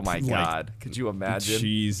peak. Oh my Like, god, could you imagine?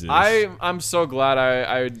 Jesus. I'm so glad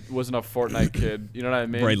I wasn't a Fortnite kid. You know what I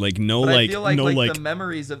mean? right, like no, But like I feel like, no, like the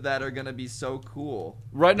memories of that are gonna be so cool.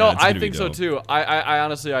 Right? No, Yeah, it's I gonna be think so dope. too. I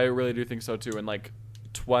honestly, I really do think so too. In like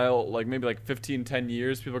 12, like maybe like 15, 10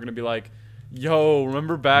 years, people are gonna be like, "Yo,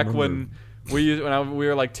 remember back when we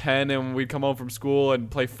were like 10 and we'd come home from school and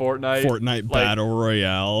play Fortnite? Fortnite Like, Battle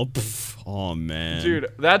Royale." Pff, oh man,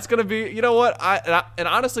 Dude, that's gonna be. You know what? And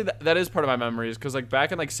honestly, that is part of my memories because like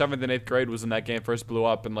back in like 7th and 8th grade was when that game first blew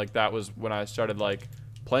up, and like that was when I started like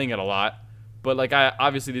playing it a lot. But like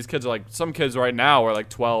obviously these kids are like some kids right now are like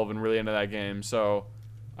 12 and really into that game. So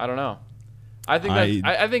I don't know. I think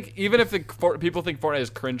I think even if people think Fortnite is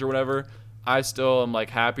cringe or whatever, I still am like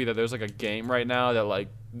happy that there's like a game right now that like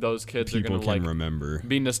those kids people are gonna can like remember.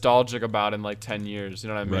 be nostalgic about in like 10 years. You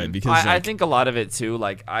know what I mean? Right, because I like, think a lot of it too.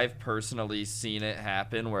 Like I've personally seen it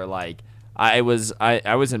happen where like I was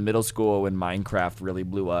in middle school when Minecraft really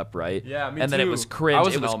blew up, right? Yeah, me And then it too. was I cringe.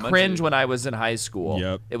 was It in was elementary. cringe when I was in high school.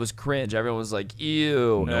 Yep. It was cringe. Everyone was like,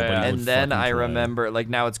 "Ew." Nobody And would then fucking I play. remember like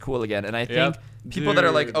now it's cool again. And I think Yep. people that are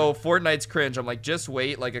like, Dude. "Oh, Fortnite's cringe." I'm like, "Just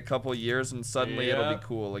wait like a couple years and suddenly it'll Yep. be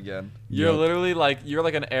cool again." You're Yep. literally like you're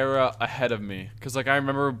like an era ahead of me because like I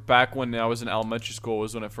remember back when I was in elementary school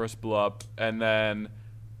was when it first blew up, and then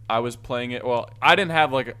I was playing it. Well, I didn't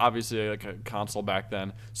have like obviously like a console back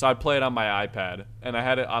then, so I'd play it on my iPad, and I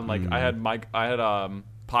had it on like I had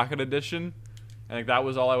Pocket Edition, and like that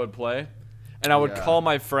was all I would play, and I would Yeah. call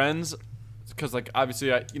my friends because like obviously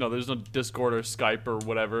there's no Discord or Skype or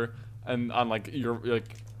whatever, and on like your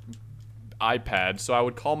like iPad, so I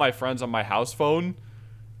would call my friends on my house phone.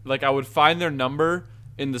 Like I would find their number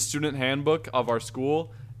in the student handbook of our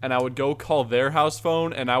school, and I would go call their house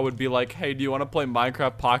phone, and I would be like, "Hey, do you want to play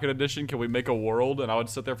Minecraft Pocket Edition? Can we make a world?" And I would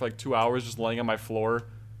sit there for like 2 hours just laying on my floor,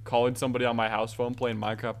 calling somebody on my house phone, playing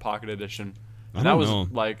Minecraft Pocket Edition. I And that don't was know.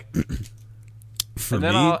 like, For and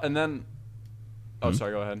then me, and then, oh,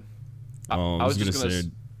 sorry, go ahead. oh, I was just gonna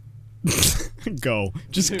gonna say, go,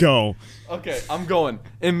 just go, Okay, I'm going.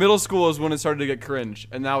 In middle school is when it started to get cringe,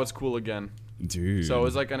 and now it's cool again. dude. So it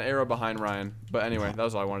was like an era behind Ryan. But anyway, that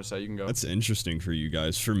was all I wanted to say. You can go. That's interesting for you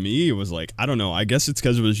guys. For me, it was like, I don't know. I guess it's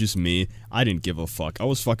because it was just me. I didn't give a fuck. I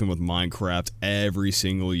was fucking with Minecraft every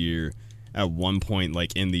single year. At one point,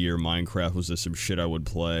 like in the year, Minecraft was just some shit I would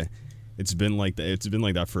play. It's been like that. It's been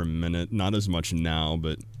like that for a minute. Not as much now,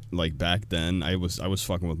 but like back then, I was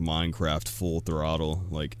fucking with Minecraft full throttle.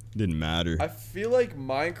 Like didn't matter. I feel like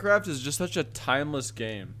Minecraft is just such a timeless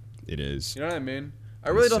game. It is. You know what I mean? I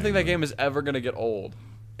really don't think that Insane. game is ever gonna get old.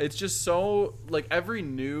 It's just so like every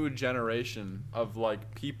new generation of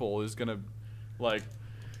like people is gonna like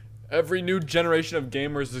Every new generation of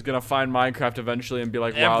gamers is gonna find Minecraft eventually and be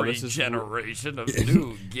like, "Wow, Every this is generation of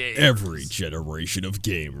new gamers. Every generation of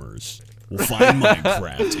gamers will find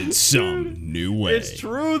Minecraft in some new way." It's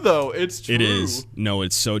true though. It's true. It is. No,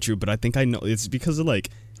 it's so true. But I think I know it's because of like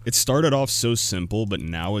it started off so simple, but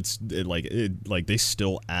now like they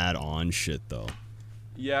still add on shit though.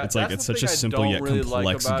 Yeah, It's like it's such a simple yet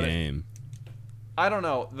complex game. I don't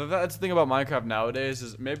know. That's the thing about Minecraft nowadays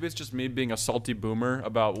is maybe it's just me being a salty boomer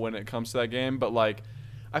about when it comes to that game, but like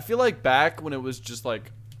I feel like back when it was just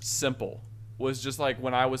like simple was just like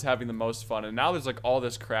when I was having the most fun, and now there's like all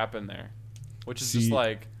this crap in there, which is just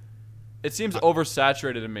like it seems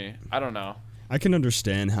oversaturated to me. I don't know. I can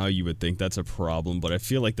understand how you would think that's a problem, but I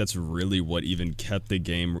feel like that's really what even kept the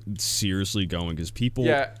game seriously going, because people,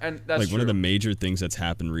 and that's like true. one of the major things that's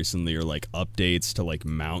happened recently are like updates to like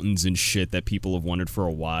mountains and shit that people have wanted for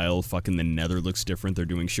a while. Fucking the Nether looks different. They're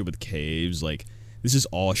doing shit with caves. Like this is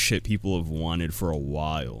all shit people have wanted for a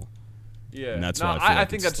while. Yeah, and that's why I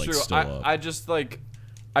think that's like true. still up. I just like.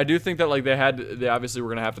 I do think that like they obviously were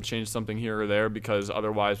gonna have to change something here or there because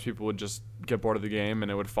otherwise people would just get bored of the game and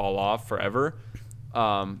it would fall off forever.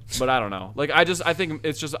 But I don't know. Like I think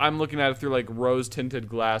it's just I'm looking at it through like rose tinted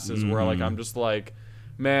glasses where like I'm just like,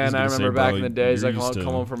 man, I remember back in the days I come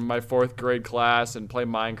home from my 4th grade class and play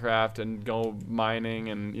Minecraft and go mining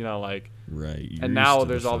and like right. And now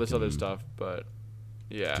there's all this other stuff, but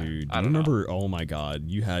yeah. Dude, I do don't you remember? know. Oh my god,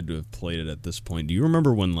 you had to have played it at this point. Do you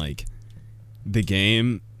remember when like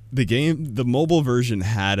the mobile version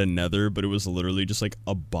had a nether, but it was literally just like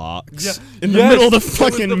a box in the middle of the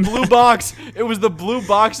fucking it was the blue box. It was the blue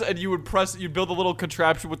box, and you'd build a little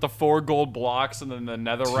contraption with the 4 gold blocks and then the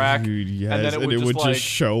nether rack. Dude, yes, and then it would just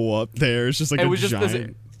show up there. It's just like a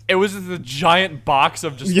giant. It was just a giant box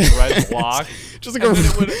of just red block. Just like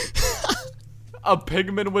a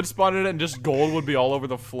pigman would spawn in it, and just gold would be all over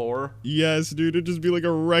the floor. Yes, dude, it'd just be like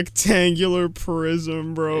a rectangular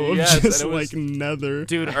prism, bro, of just like nether.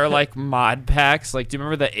 Dude, or like mod packs. Like, do you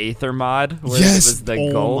remember the Aether mod? Where yes! It was the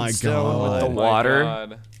oh gold my stone god. with the water.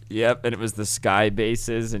 God. Yep, and it was the sky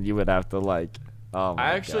bases, and you would have to like... Oh my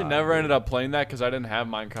I actually God, never dude. ended up playing that because I didn't have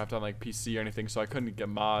Minecraft on like PC or anything, so I couldn't get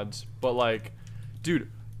mods. But like, dude,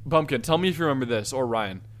 Bumpkin, tell me if you remember this, or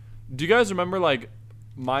Ryan. Do you guys remember like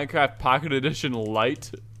Minecraft Pocket Edition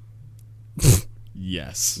Lite?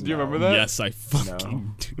 Yes. Do you remember that? Yes, I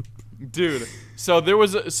fucking do. Dude, so there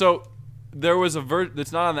was a version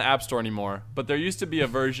that's not on the App Store anymore, but there used to be a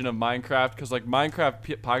version of Minecraft because like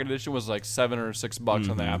Minecraft Pocket Edition was like $7 or $6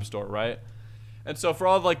 on the App Store, right? And so for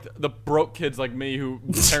all of, like the broke kids like me who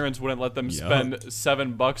parents wouldn't let them spend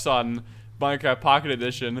 $7 on Minecraft Pocket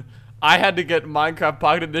Edition, I had to get Minecraft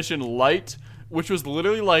Pocket Edition Lite, which was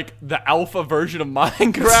literally like the alpha version of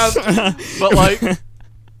Minecraft, but like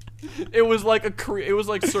it was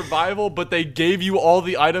like survival, but they gave you all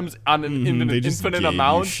the items on an infinite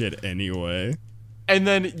amount. Shit anyway. And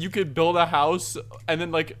then you could build a house, and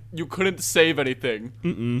then like you couldn't save anything.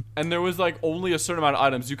 And there was like only a certain amount of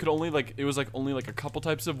items. You could only it was like only like a couple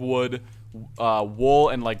types of wood, wool,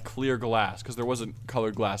 and like clear glass because there wasn't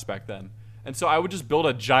colored glass back then. And so I would just build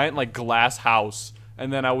a giant like glass house,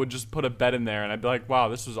 and then I would just put a bed in there, and I'd be like, "Wow,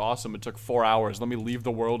 this was awesome! It took 4 hours. Let me leave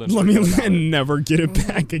the world and never get it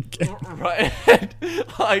back again." Right?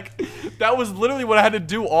 Like that was literally what I had to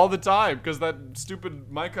do all the time because that stupid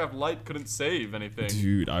Minecraft Lite couldn't save anything.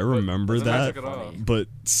 Dude, I remember that. But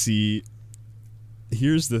see,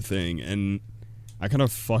 here's the thing, and I kind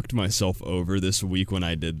of fucked myself over this week when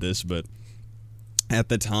I did this, but at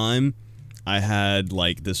the time, I had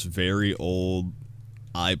like this very old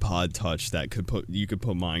iPod Touch that you could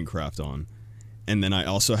put Minecraft on, and then I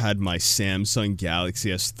also had my Samsung Galaxy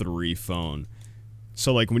S3 phone.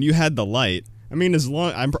 So like when you had the light, I mean, as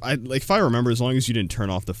long if I remember, as long as you didn't turn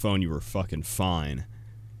off the phone, you were fucking fine.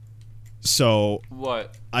 So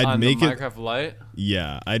what? I'd on make the it Minecraft Lite?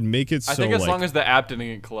 Yeah, I'd make it so I think as like, long as the app didn't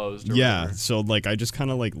get closed. Or whatever. So like I just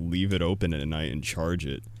kind of like leave it open at night and charge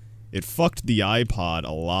it. It fucked the iPod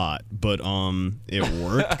a lot, but it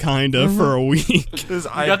worked kind of for a week.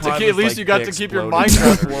 At least you got to keep your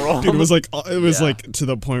Minecraft world. Dude, it was like to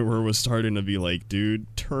the point where it was starting to be like, dude,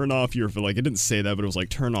 turn off your like it didn't say that, but it was like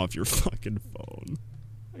turn off your fucking phone.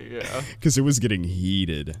 Yeah. Because it was getting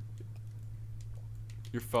heated.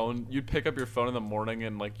 Your phone, you'd pick up your phone in the morning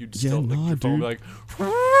and like you'd your phone would be like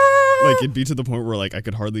it'd be to the point where like I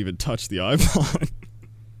could hardly even touch the iPod.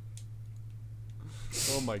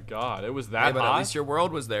 Oh my god, it was that but hot? At least your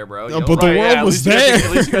world was there, bro. But the world was there.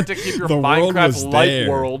 At least you got to keep your Minecraft Lite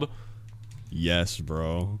world. Yes,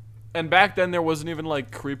 bro. And back then there wasn't even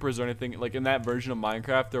like creepers or anything. Like in that version of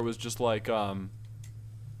Minecraft, there was just like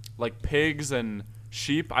pigs and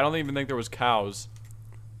sheep. I don't even think there was cows.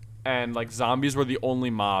 And like zombies were the only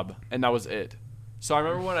mob, and that was it. So I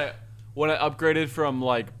remember when I upgraded from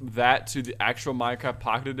like that to the actual Minecraft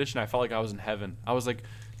Pocket Edition, I felt like I was in heaven. I was like,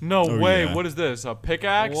 no way, yeah. what is this? A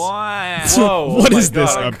pickaxe? What? Whoa! What oh is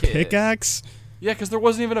this? God. A pickaxe? Yeah, because there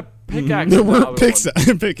wasn't even a pickaxe. There in the weren't other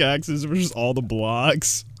one. pickaxes. It was just all the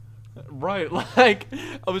blocks. Right, like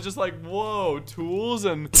I was just like, whoa, tools,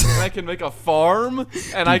 and I can make a farm,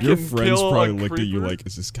 and I Your can friends kill probably a looked at you creeper. like,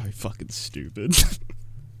 is this guy fucking stupid?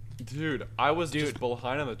 Dude, I was just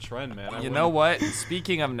behind on the trend, man. You know what?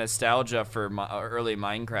 Speaking of nostalgia for early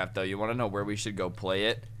Minecraft, though, you want to know where we should go play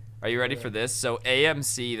it? Are you ready for this? So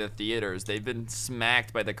AMC, the theaters, they've been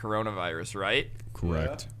smacked by the coronavirus, right?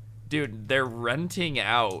 Correct. Dude, they're renting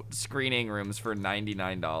out screening rooms for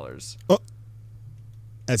 $99.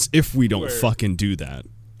 As if we don't Where? fucking do that.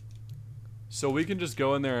 So we can just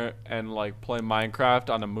go in there and like play Minecraft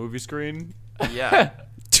on a movie screen. Yeah.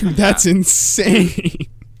 Dude, that's insane.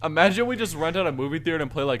 Imagine we just rent out a movie theater and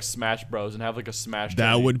play like Smash Bros. And have like a Smash.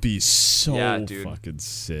 That tourney. would be so Yeah, dude. fucking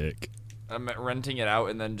sick. I'm renting it out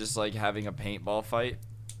and then just like having a paintball fight.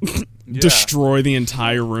 Yeah. Destroy the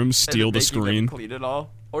entire room, And steal the making them screen. Clean it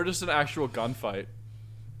all. Or just an actual gunfight.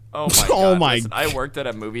 Oh my god. Oh my Listen, I worked at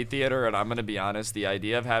a movie theater, and I'm gonna be honest, the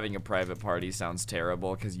idea of having a private party sounds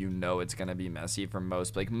terrible because you know it's gonna be messy for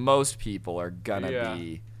most people are gonna Yeah.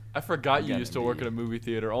 be. I forgot you Gonna used to work be. at a movie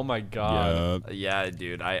theater. Oh my god. Yeah. Yeah,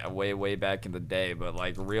 dude, I way back in the day, but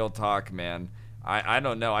like real talk, man. I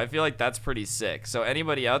don't know. I feel like that's pretty sick. So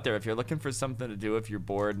anybody out there, if you're looking for something to do, if you're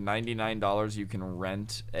bored, $99 you can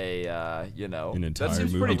rent a An entire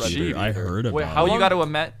seems movie pretty theater. cheap. I heard about Wait, it. how Well, you long- got to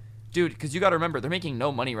admit, dude, because you got to remember, they're making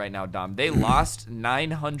no money right now, Dom. They lost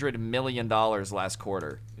 $900 million last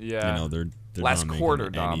quarter. Yeah. You know, they're Last not quarter,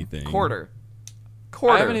 making Dom. anything. Quarter.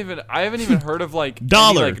 I haven't even heard of like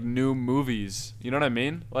Dollar. any, like new movies. You know what I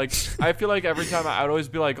mean? Like I feel like every time I'd always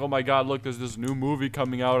be like, "Oh my god, look, there's this new movie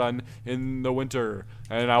coming out in the winter,"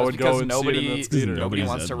 and I would go and see it in the theater. Nobody Nobody's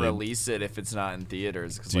wants to that big. release it if it's not in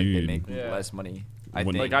theaters because like they Dude. make Yeah. less money. I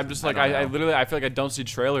When- think. Like I'm just like don't I know. literally I feel like I don't see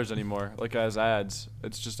trailers anymore like as ads.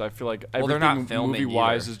 It's just I feel like Well, they're everything not filming movie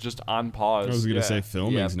wise either. is just on pause. I was gonna Yeah. say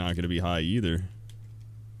filming's Yeah. not gonna be high either.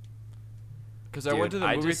 Because I went to Dude, the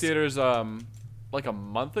I movie just- theaters like a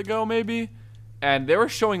month ago maybe, and they were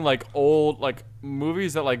showing like old like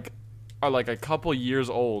movies that like are like a couple years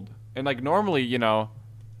old, and like normally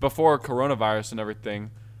before coronavirus and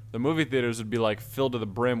everything, the movie theaters would be like filled to the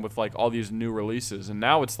brim with like all these new releases, and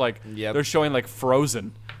now it's like Yep. they're showing like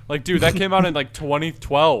Frozen, like dude that came out in like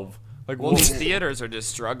 2012. Like Well, these theaters are just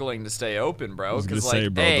struggling to stay open, bro. was gonna Because say,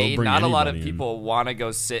 like, bro, A, they'll bring not a lot of anybody in. people want to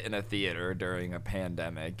go sit in a theater during a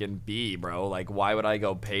pandemic, and B, bro, like, why would I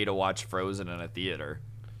go pay to watch Frozen in a theater?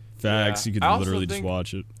 Facts, Yeah. you could I also literally just think-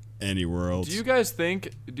 watch it anywhere else. Do you guys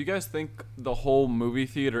think the whole movie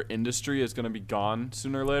theater industry is going to be gone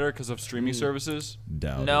sooner or later because of streaming services?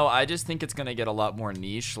 Doubt No, I just think it's gonna get a lot more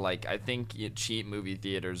niche. Like, I think cheap movie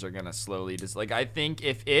theaters are gonna slowly just like. I think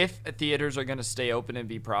if theaters are gonna stay open and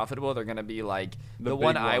be profitable, they're gonna be like the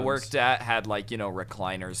one big I ones. worked at had like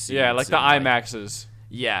recliner seats. Yeah, like the and, IMAXs.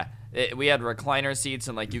 Yeah, we had recliner seats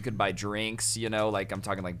and like you could buy drinks, like I'm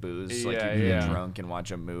talking like booze, like you Yeah, could yeah. get drunk and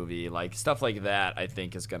watch a movie, like stuff like that. I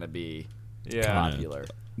think is gonna be Yeah. popular.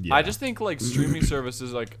 Yeah. I just think like streaming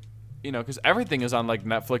services like because everything is on like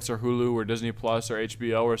Netflix or Hulu or Disney Plus or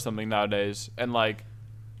HBO or something nowadays, and like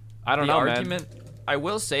I don't The know, argument, I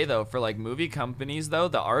will say though, for like movie companies though,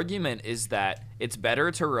 the argument is that it's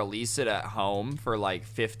better to release it at home for like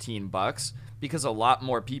 $15 because a lot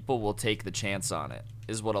more people will take the chance on it.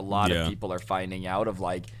 Is what a lot Yeah. of people are finding out of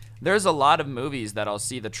like. There's a lot of movies that I'll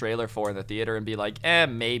see the trailer for in the theater and be like,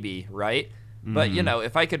 maybe, right? But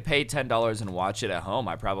if I could pay $10 and watch it at home,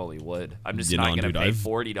 I probably would. I'm just not gonna dude, pay I've-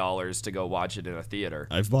 $40 to go watch it in a theater.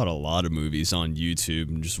 I've bought a lot of movies on YouTube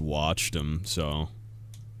and just watched them. So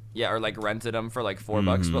Yeah, or like rented them for like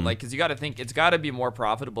 $4, but like, cause you got to think it's got to be more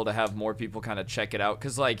profitable to have more people kind of check it out.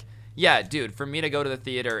 Cause like, yeah, dude, for me to go to the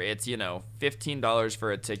theater, it's $15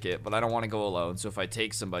 for a ticket, but I don't want to go alone. So if I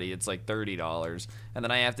take somebody, it's like $30, and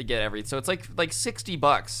then I have to get so it's like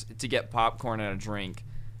 $60 to get popcorn and a drink,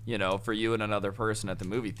 for you and another person at the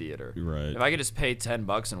movie theater. Right. If I could just pay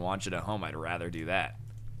 $10 and watch it at home, I'd rather do that.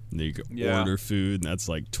 you could Yeah. order food, and that's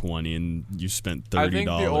like 20, and you spent $30.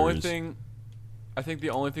 I think the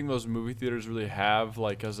only thing those movie theaters really have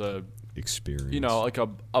like as a experience. like a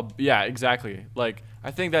yeah, exactly. Like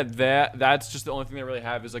I think that's just the only thing they really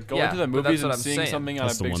have is like going Yeah, to the but movies that's what and I'm seeing saying. something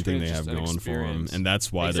that's on a the big one screen. thing they is have just an going for them, experience. and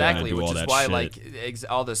that's why Exactly, they're gonna do which all is that why shit.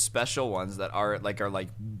 like all the special ones that are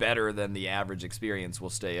better than the average experience will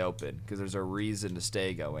stay open because there's a reason to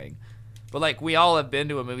stay going. But like we all have been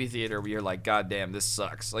to a movie theater where you're like, God damn, this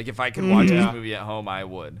sucks. Like if I could watch this movie at home, I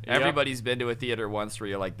would. Yep. Everybody's been to a theater once where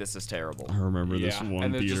you're like, this is terrible. I remember this one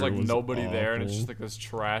and there's just like nobody awful. there, and it's just like this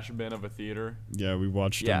trash bin of a theater. Yeah, we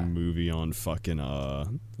watched a movie on fucking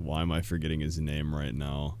why am I forgetting his name right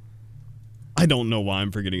now? I don't know why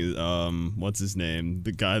I'm forgetting his, what's his name?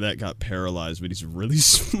 The guy that got paralyzed, but he's really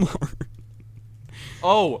smart.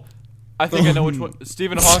 Oh, I think I know which one.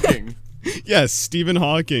 Stephen Hawking. Yes, Stephen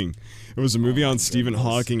Hawking. It was a movie on Stephen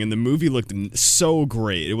Hawking, and the movie looked so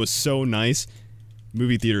great. It was so nice.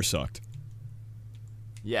 Movie theater sucked.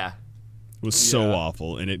 Yeah. It was so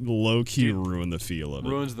awful, and it low-key ruined the feel of it.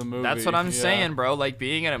 Ruins the movie. That's what I'm saying, bro. Like,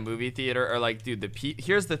 being in a movie theater, or like, dude,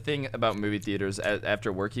 here's the thing about movie theaters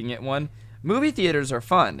after working at one. Movie theaters are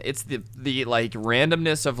fun. It's the like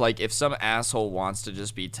randomness of like if some asshole wants to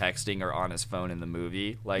just be texting or on his phone in the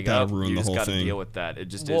movie, like you just gotta deal with that. It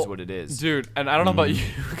just is what it is, dude. And I don't know about you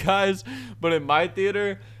guys, but in my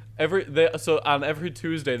theater, so on every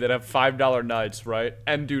Tuesday they'd have $5 nights, right?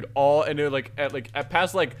 And dude, they're like at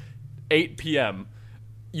past like 8 p.m.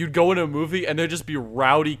 you'd go into a movie and there'd just be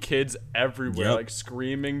rowdy kids everywhere, like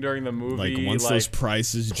screaming during the movie. Like once those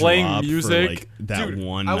prices playing drop music, for like that dude,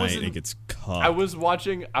 one night, it gets cut. I was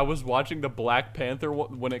watching the Black Panther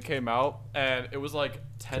when it came out, and it was like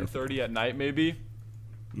 10:30 at night maybe,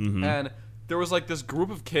 and there was like this group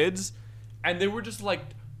of kids, and they were just like.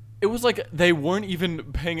 It was like they weren't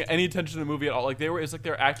even paying any attention to the movie at all. Like they were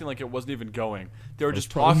acting like it wasn't even going. They were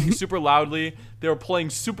just talking super loudly. They were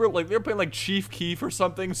playing like Chief Keef or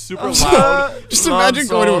something super loud. Just imagine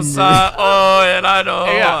going to a movie. And I know.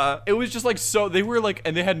 Yeah, it was just like so. They were like,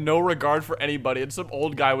 and they had no regard for anybody. And some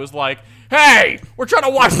old guy was like, "Hey, we're trying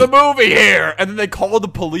to watch the movie here," and then they called the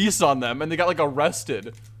police on them, and they got like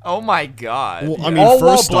arrested. Oh my god! Well, I mean,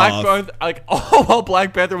 first off, all while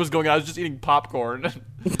Black Panther was going on, I was just eating popcorn,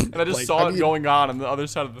 and I just saw it going on the other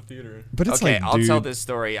side of the theater. But it's okay, like, I'll dude, tell this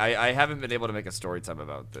story. I haven't been able to make a story time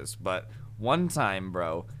about this, but one time,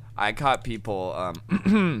 bro, I caught people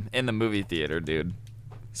in the movie theater, dude.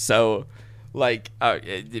 So, like,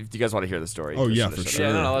 if you guys want to hear the story, oh yeah, for sure.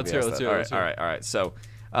 Yeah, no, let's hear it. All right. So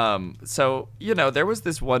you know, there was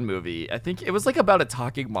this one movie. I think it was like about a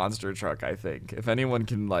talking monster truck. I think if anyone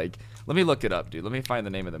can like, let me look it up, dude. Let me find the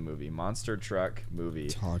name of the movie. Monster truck movie.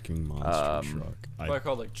 Talking monster truck. They're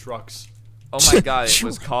called like trucks. Oh my god, it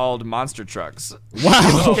was called Monster Trucks.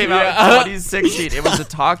 Wow. It came out in 2016. It was a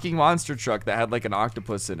talking monster truck that had like an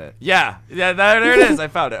octopus in it. Yeah, there it is. I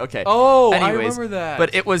found it. Okay. Oh, anyways, I remember that.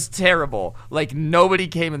 But it was terrible. Like nobody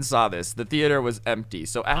came and saw this. The theater was empty.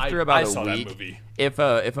 So after about a week, if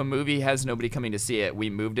a movie has nobody coming to see it, we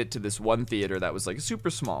moved it to this one theater that was like super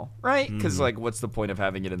small, right? Because like, what's the point of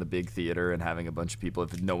having it in the big theater and having a bunch of people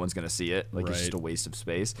if no one's gonna see it? Like, it's just a waste of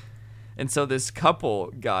space. And so this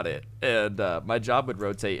couple got it, and my job would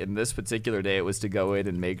rotate. And this particular day, it was to go in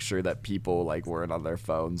and make sure that people like weren't on their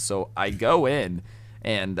phones. So I go in,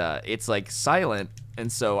 and it's like silent.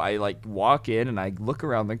 And so I like walk in and I look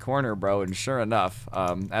around the corner, bro. And sure enough,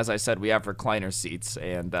 as I said, we have recliner seats,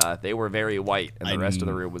 and they were very white, and the rest of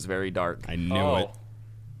the room was very dark. I knew it.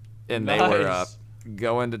 And they were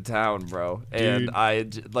going to town, bro. And Dude. I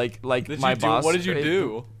like my boss. What did you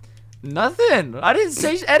do? Nothing. I didn't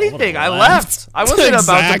say anything. I left. I wasn't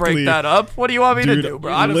about to break that up. What do you want me to do,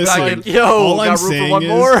 bro? I'm listen, yo, all got I'm room for saying one is,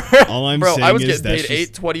 more? all I'm bro, saying I was is getting paid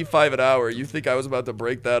just, $8.25 an hour. You think I was about to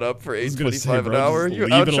break that up for $8.25 an hour? Just You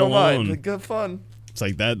leave out it your alone. mind. Good fun. It's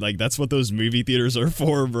like that. Like that's what those movie theaters are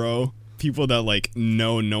for, bro. People that like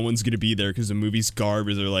know no one's gonna be there because the movie's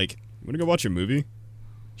garbage. They're like, "Want to go watch a movie?"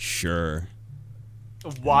 Sure.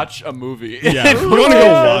 Watch a movie. Yeah, you want to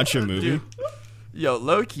go watch a movie? Dude. Yo,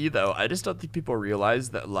 low key though, I just don't think people realize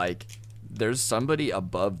that like there's somebody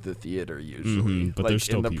above the theater usually, but like there's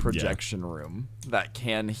still in the people, projection room that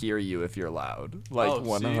can hear you if you're loud. Like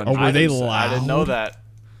 100. Oh, were they loud? I didn't know that.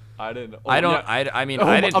 I didn't. Oh, I don't. Yeah. I mean,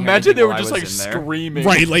 I didn't. Imagine they hear were anything just while like I was in there. screaming.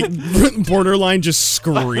 Right, like borderline just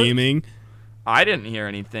screaming. I didn't hear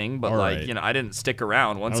anything, but All like, right. you know, I didn't stick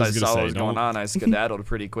around. Once I was gonna saw say, what was going on, I skedaddled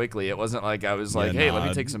pretty quickly. It wasn't like I was like, hey, let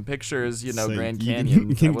me take some pictures, you know, Like, Grand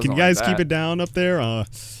Canyon. Can you guys keep it down up there?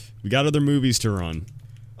 We got other movies to run.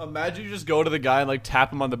 Imagine you just go to the guy and like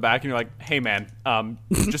tap him on the back, and you're like, "Hey man,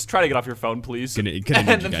 just try to get off your phone, please." Gonna need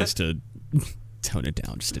you guys to tone it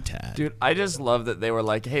down just a tad. Dude, I just love that they were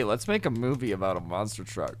like, hey, let's make a movie about a monster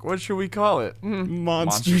truck. What should we call it?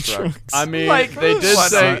 Monster trucks. I mean, Like, they did why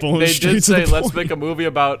say not? Simple and straight to the let's point. make a movie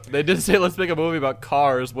about. They did say let's make a movie about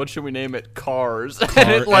cars. What should we name it? Cars. and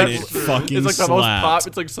it fucking it's like the most slapped.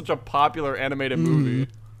 it's like such a popular animated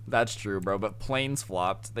movie. That's true, bro. But Planes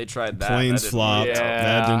flopped. They tried that. Planes That didn't flopped. work out.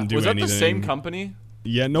 That didn't do Was that anything. the same company?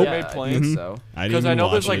 Yeah, nope. They made planes. So. I didn't 'Cause I even know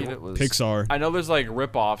watch there's, it. like, Pixar. I know there's like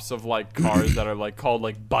rip-offs of like cars that are like called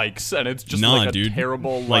like bikes, and it's just Nah, like a dude.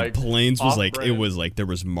 terrible Like planes was like off-brand. it was like there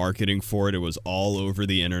was marketing for it. It was all over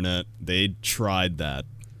the internet. They tried that.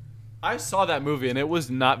 I saw that movie and it was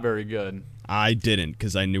not very good. I didn't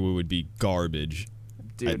because I knew it would be garbage.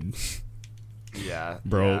 Dude. Yeah.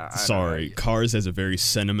 Bro, yeah, I sorry. know. Cars has a very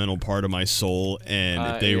sentimental part of my soul,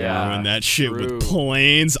 and if they yeah, ruined that shit true. with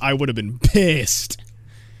planes, I would have been pissed.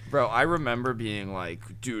 Bro, I remember being like,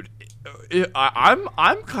 dude,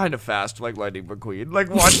 I'm kind of fast like Lightning McQueen, like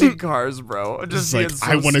watching cars, bro. Just It's like, being so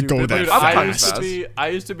I wanna go stupid. that Dude, Like, I'm I kinda used fast. I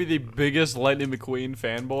used to be the biggest Lightning McQueen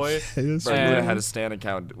fanboy. Yes, Bro, you And- would have had a Stan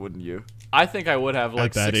account, wouldn't you? I think I would have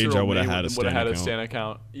like At that age, I 6-year-old would've me had a would Stan have had a account. Stan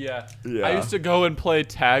account. Yeah. Yeah. I used to go and play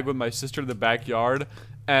tag with my sister in the backyard,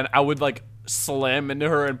 and I would like slam into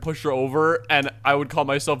her and push her over, and I would call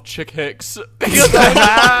myself Chick Hicks because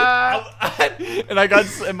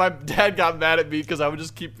and my dad got mad at me because I would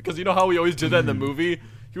just keep, because you know how we always did that in the movie.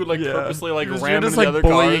 He would like purposely like You're ram just into like the other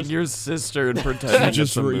bullying cars. your sister and pretending You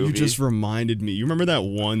just it's a movie. you just reminded me. You remember that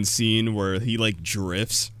one scene where he like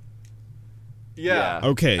drifts? Yeah. Yeah.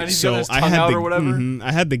 Okay, And he's so got his I tongue had out the or whatever?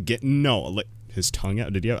 I had the no, like his tongue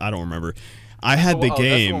out. Did you? I don't remember. I had the That's the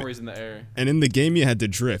game, one where he's in the air. and in the game you had to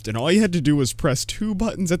drift, and all you had to do was press 2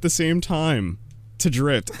 buttons at the same time to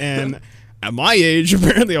drift. And at my age,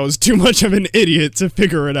 apparently I was too much of an idiot to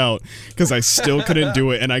figure it out because I still couldn't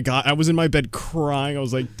do it. And I was in my bed crying. I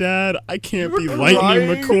was like, Dad, I can't be Lightning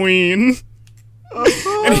McQueen.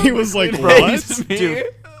 And he was like, what? Dude,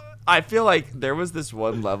 I feel like there was this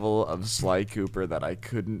one level of Sly Cooper that I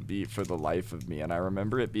couldn't beat for the life of me, and I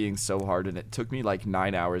remember it being so hard, and it took me like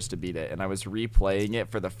 9 hours to beat it, and I was replaying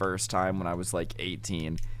it for the first time when I was like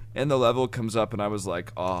 18, and the level comes up, and I was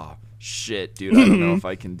like, oh, shit, dude, I don't know if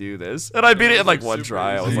I can do this, and I beat it in like one Super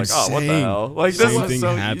try. I was easy. like, oh, what the Same. hell? Like, this Same was thing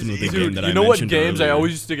so happened easy. with the Dude, game that you I know what mentioned games I earlier.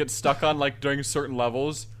 always used to get stuck on like during certain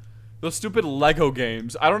levels? Those stupid Lego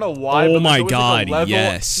games. I don't know why. Oh but my there's always, god, like, a level,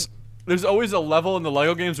 yes. There's always a level in the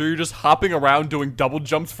Lego games where you're just hopping around doing double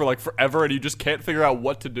jumps for like forever, and you just can't figure out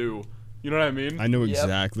what to do. You know what I mean? I know Yep.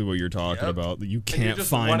 exactly what you're talking Yep. about. You And you're can't just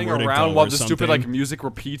find running where to around go while or the something. stupid like music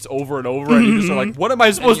repeats over and over, and you just are like, "What am I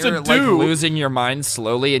And supposed you're to like do?" losing your mind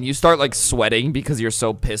slowly, and you start like sweating because you're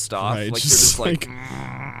so pissed off. Right, Like, you're just like,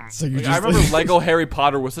 it's like you're Like, I just remember like, Lego Harry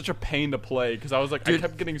Potter was such a pain to play because I was like, I Dude.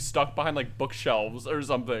 kept getting stuck behind like bookshelves or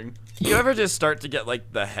something. you ever just start to get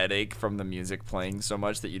like the headache from the music playing so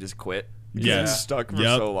much that you just quit? Because Yeah. you're stuck for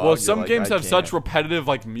Yep. so long. Well, you're some like, games I have such can't. repetitive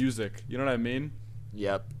like music. You know what I mean?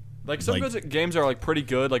 Yep. Like some Like- games are like pretty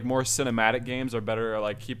good. Like more cinematic games are better at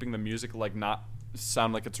like keeping the music like not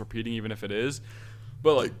sound like it's repeating even if it is.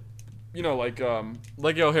 But like, you know, like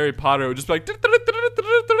Lego Harry Potter would just be like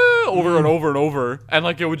over and over and over, and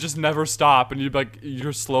like it would just never stop, and you'd be like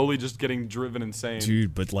you're slowly just getting driven insane.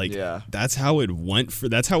 dude, but like Yeah. that's how it went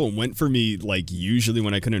for me, like usually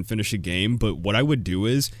when I couldn't finish a game. But what I would do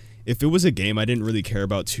is, if it was a game I didn't really care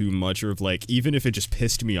about too much, or if like even if it just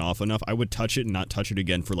pissed me off enough, I would touch it and not touch it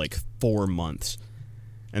again for like 4 months,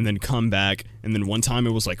 and then come back, and then one time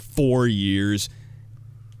it was like 4 years,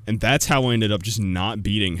 and that's how I ended up just not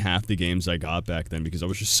beating half the games I got back then because I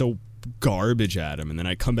was just so garbage at them, and then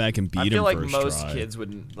I come back and beat I him feel like first most try. kids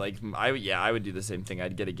wouldn't like. I would do the same thing.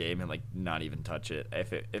 I'd get a game and like not even touch it.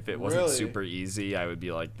 If it wasn't Really? super easy, I would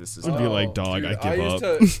be like, this is. I'd be like, dog, I give used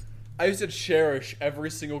up. I used to cherish every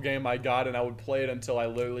single game I got, and I would play it until I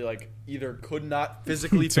literally like either could not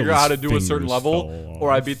physically Until figure out how to his do a certain fingers level, fell or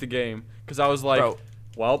I off. beat the game because I was like, Bro.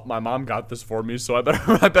 well, my mom got this for me, so I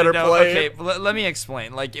better No, play okay, it. let me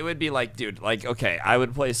explain. Like, it would be like, dude, like, okay, I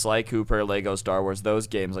would play Sly Cooper, Lego Star Wars, those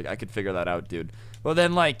games. Like, I could figure that out, dude. Well,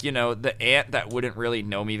 then, like, you know, the aunt that wouldn't really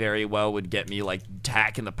know me very well would get me, like,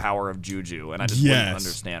 TAK and the Power of Juju, and I just wouldn't Yes.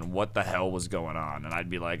 understand what the hell was going on. And I'd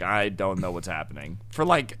be like, I don't know what's happening. For,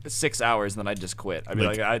 like, 6 hours, then I'd just quit. I'd be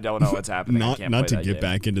Like, like, I don't know what's happening. I not can't not play to that get game.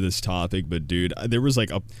 back into this topic, but dude, there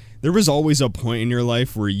was always a point in your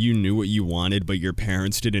life where you knew what you wanted, but your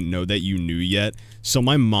parents didn't know that you knew yet. So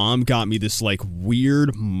my mom got me this like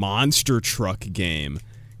weird monster truck game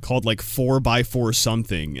called like 4x4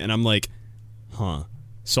 something, and I'm like, huh.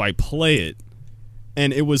 So I play it,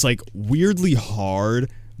 and it was like weirdly hard,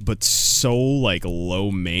 but so like low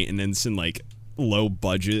maintenance and like low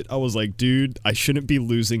budget. I was like, dude, I shouldn't be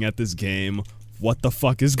losing at this game. What the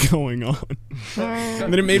fuck is going on?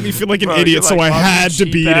 And then it made me feel like an Bro, idiot, you're so like, I "Mom, had to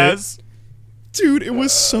cheap beat ass." it. Dude, it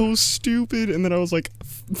was so stupid. And then I was like,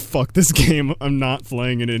 fuck this game. I'm not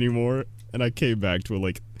playing it anymore. And I came back to it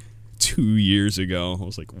like 2 years ago. I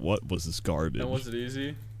was like, what was this garbage? And was it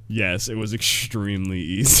easy? Yes, it was extremely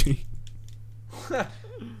easy.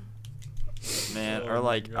 Man, Oh or my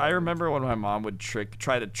like God. I remember when my mom would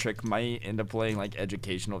try to trick me into playing like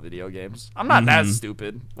educational video games. I'm not that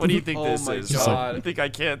stupid. What do you think Oh this my is? God. You think I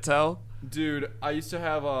can't tell? Dude, I used to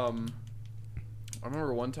have I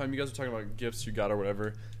remember one time you guys were talking about gifts you got or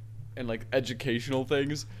whatever, and like educational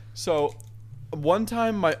things. So, one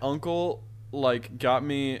time my uncle like got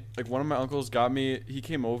me, like one of my uncles got me. He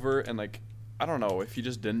came over and like I don't know if he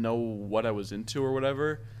just didn't know what I was into or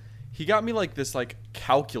whatever. He got me like this like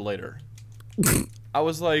calculator. I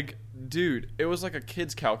was like, dude, it was like a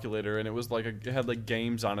kid's calculator, and it was like it had like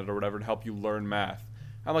games on it or whatever to help you learn math.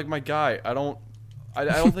 I'm like, my guy, I don't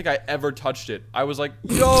think I ever touched it. I was like,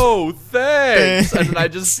 yo, thanks, and then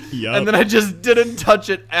I just didn't touch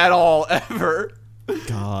it at all ever.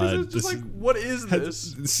 God, It's just like, what is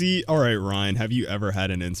this? See, all right, Ryan, have you ever had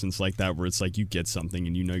an instance like that where it's like you get something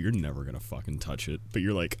and you know you're never gonna fucking touch it, but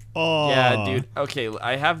you're like, oh, Yeah, dude. Okay,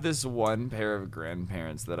 I have this one pair of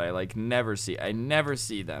grandparents that I like never see. I never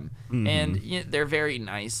see them, and they're very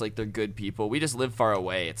nice. Like they're good people. We just live far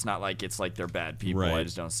away. It's not like they're bad people. Right. I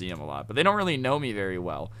just don't see them a lot. But they don't really know me very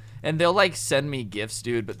well, and they'll like send me gifts,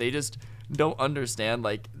 dude. But they just don't understand.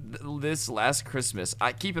 Like this last Christmas,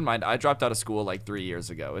 keep in mind I dropped out of school like 3 years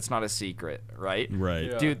ago. It's not a secret, right?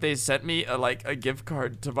 Right. Yeah. Dude, they sent me a gift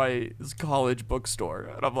card to my college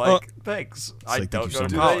bookstore, and I'm like, thanks. I like, don't thank go you to so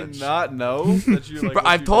Do much. college. they not know that you like? But what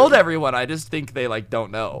I've you told did? everyone. I just think they like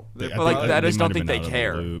don't know. I But like think I they just might don't have think been they out of the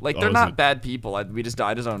care. loop. Like Oh, they're is not it- bad people. I just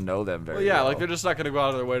don't know them very Well, yeah, well. like they're just not gonna go out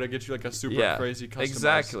of their way to get you like a super crazy custom.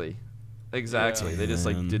 exactly. Yeah. They just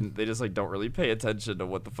like Man. didn't. They just like don't really pay attention to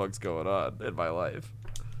what the fuck's going on in my life.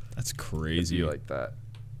 That's It'd crazy. be like that.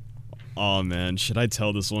 Oh man, should I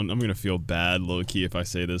tell this one? I'm gonna feel bad, low key, if I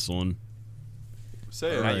say this one.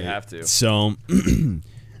 Say it. Now you have to. So,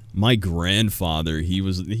 my grandfather, he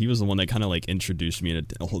was the one that kind of like introduced me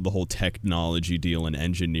to the whole technology deal and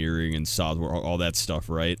engineering and software, all that stuff,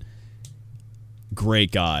 right?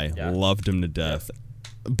 Great guy, Yeah. loved him to death.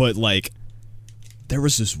 But like, there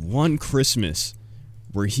was this one Christmas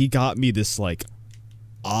where he got me this like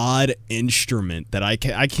odd instrument that I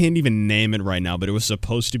can't even name it right now, but it was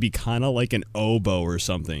supposed to be kind of like an oboe or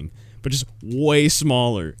something, but just way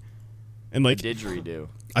smaller. And like Didgeridoo.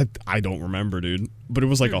 I don't remember, dude. But it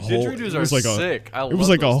was like Dude, a whole. didgeridoos It was are like sick. I it was love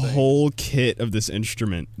like a those things. whole kit of this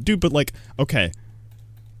instrument, dude. But like, okay,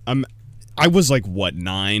 I was like what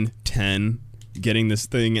 9, 10, getting this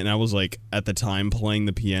thing, and I was like at the time playing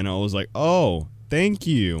the piano. I was like, oh, thank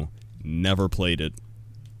you. Never played it,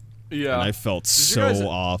 Yeah. and I felt you so guys-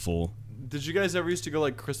 awful. Did you guys ever used to go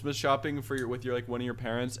like Christmas shopping with your like one of your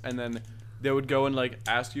parents, and then they would go and like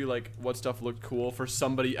ask you like what stuff looked cool for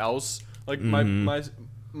somebody else? Like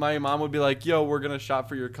my mom would be like, "Yo, we're gonna shop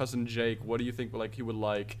for your cousin Jake. What do you think like he would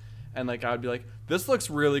like?" And like I would be like, "This looks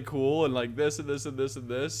really cool," and like this and this and this and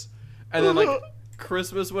this, and then like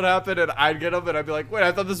Christmas would happen, and I'd get up and I'd be like, "Wait,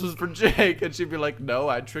 I thought this was for Jake," and she'd be like, "No,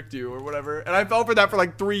 I tricked you or whatever," and I fell for that for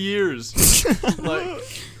like 3 years. Like,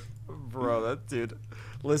 Bro, that dude.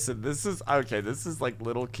 Listen, this is okay. This is like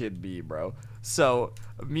little kid me, bro. So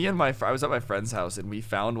me and I was at my friend's house and we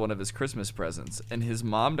found one of his Christmas presents, and his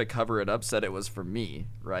mom, to cover it up, said it was for me,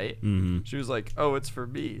 right? She was like, "Oh, it's for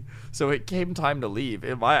me." So it came time to leave,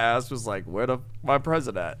 and my ass was like, "Where the my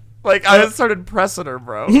present at?" Like I started pressing her,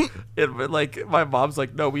 bro. And like my mom's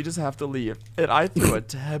like, "No, we just have to leave." And I threw a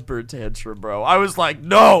temper tantrum, bro. I was like,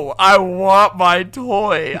 "No, I want my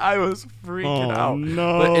toy." I was freaking out.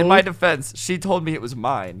 No. But in my defense, she told me it was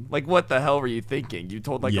mine. Like, what the hell were you thinking? You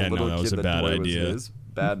told like Yeah, a no, little that kid was a the bad toy idea. was his.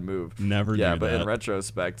 Bad move. Never Yeah, do but that. in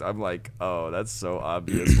retrospect, I'm like, oh, that's so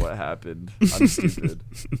obvious what happened. I'm stupid.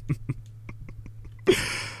 I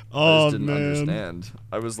Oh just didn't man. understand.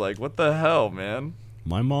 I was like, what the hell, man?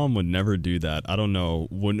 My mom would never do that. I don't know.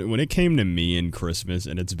 When it came to me in Christmas,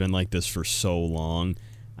 and it's been like this for so long,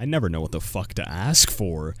 I never know what the fuck to ask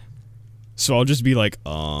for. So I'll just be like,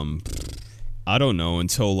 I don't know,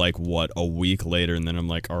 until like what, a week later, and then I'm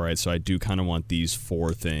like, all right, so I do kind of want these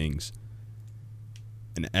 4 things.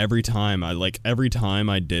 And every time I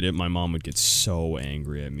did it, my mom would get so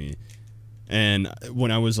angry at me. And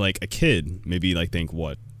when I was like a kid, maybe like think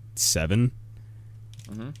what, 7?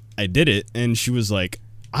 I did it, and she was like,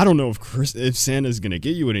 I don't know if Santa's gonna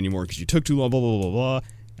get you it anymore because you took too long, blah, blah, blah, blah.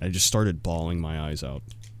 And I just started bawling my eyes out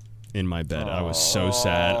in my bed. I was so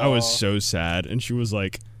sad. I was so sad. And she was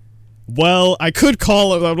like, well, I could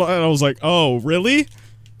call him. And I was like, oh, really?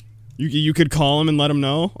 You could call him and let him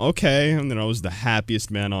know? Okay. And then I was the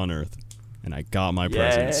happiest man on earth. And I got my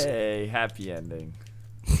presents. Yay, happy ending.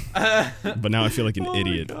 But now I feel like an Oh my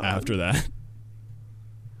idiot God. after that.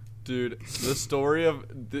 dude, the story of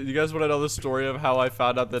you guys want to know the story of how I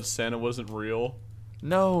found out that Santa wasn't real?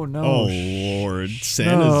 No. Oh Lord,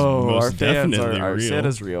 Santa's No, most our fans definitely are real.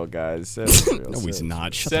 Santa's real, guys. Santa's real. No, he's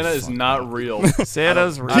not. Shut Santa the is fuck not up. real.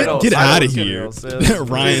 Santa's real. Get I out don't of get here, real. Santa's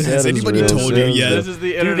Ryan. Has Santa's anybody real. told you yet? This is the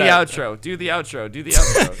Do the internet. outro. Do the outro.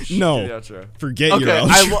 Shh, No. Do the outro. Forget your Okay,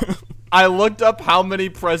 outro. I looked up how many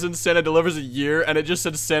presents Santa delivers a year, and it just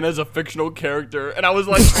said Santa is a fictional character, and I was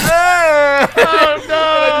like, oh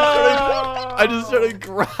no! I just started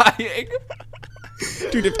crying.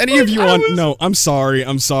 Dude, if any of you want, no, I'm sorry.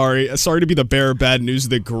 Sorry to be the bearer of bad news,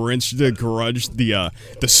 the Grinch, the Grudge, the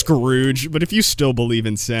Scrooge. But if you still believe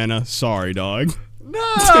in Santa, sorry, dog. No.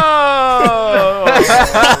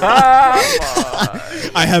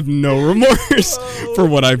 I have no remorse for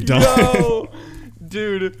what I've done. No,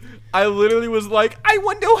 dude. I literally was like, I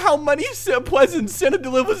wonder how many presents Santa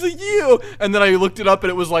delivers a year, and then I looked it up, and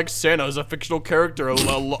it was like Santa is a fictional character,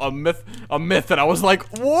 a myth, and I was like,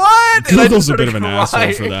 what? And I Google's just a bit started of an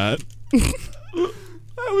asshole for crying. that.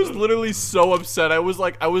 I was literally so upset. I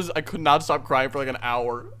could not stop crying for like an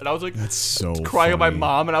hour, and I was like, That's so crying at my funny.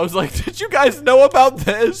 mom, and I was like, did you guys know about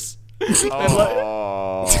this?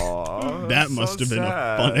 Oh, That must have been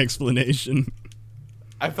a fun explanation.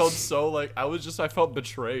 I felt so like I felt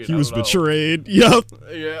betrayed. He I was don't know. betrayed. Yup.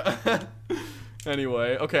 Yeah.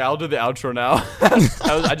 Anyway, okay, I'll do the outro now.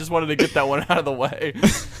 I just wanted to get that one out of the way.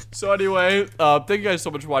 So anyway, thank you guys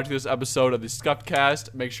so much for watching this episode of the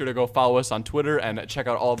SkuffedCast. Make sure to go follow us on Twitter and check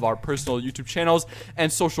out all of our personal YouTube channels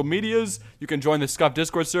and social medias. You can join the Scuff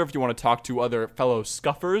Discord server if you want to talk to other fellow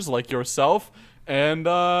scuffers like yourself. And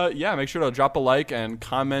yeah, make sure to drop a like and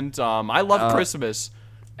comment. I love Christmas.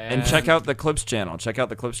 And check out the Clips channel.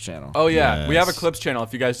 Oh, yeah. We have a Yes. Clips channel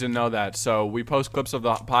if you guys didn't know that. So we post clips of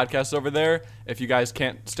the podcast over there. If you guys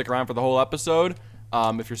can't stick around for the whole episode,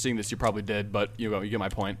 if you're seeing this, you probably did, but you get my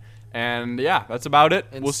point. And yeah, that's about it.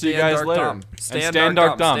 And we'll see you stand guys dark later. dumb. And stand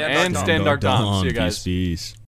dark dumb. And stand dark dumb. See you guys. Peace.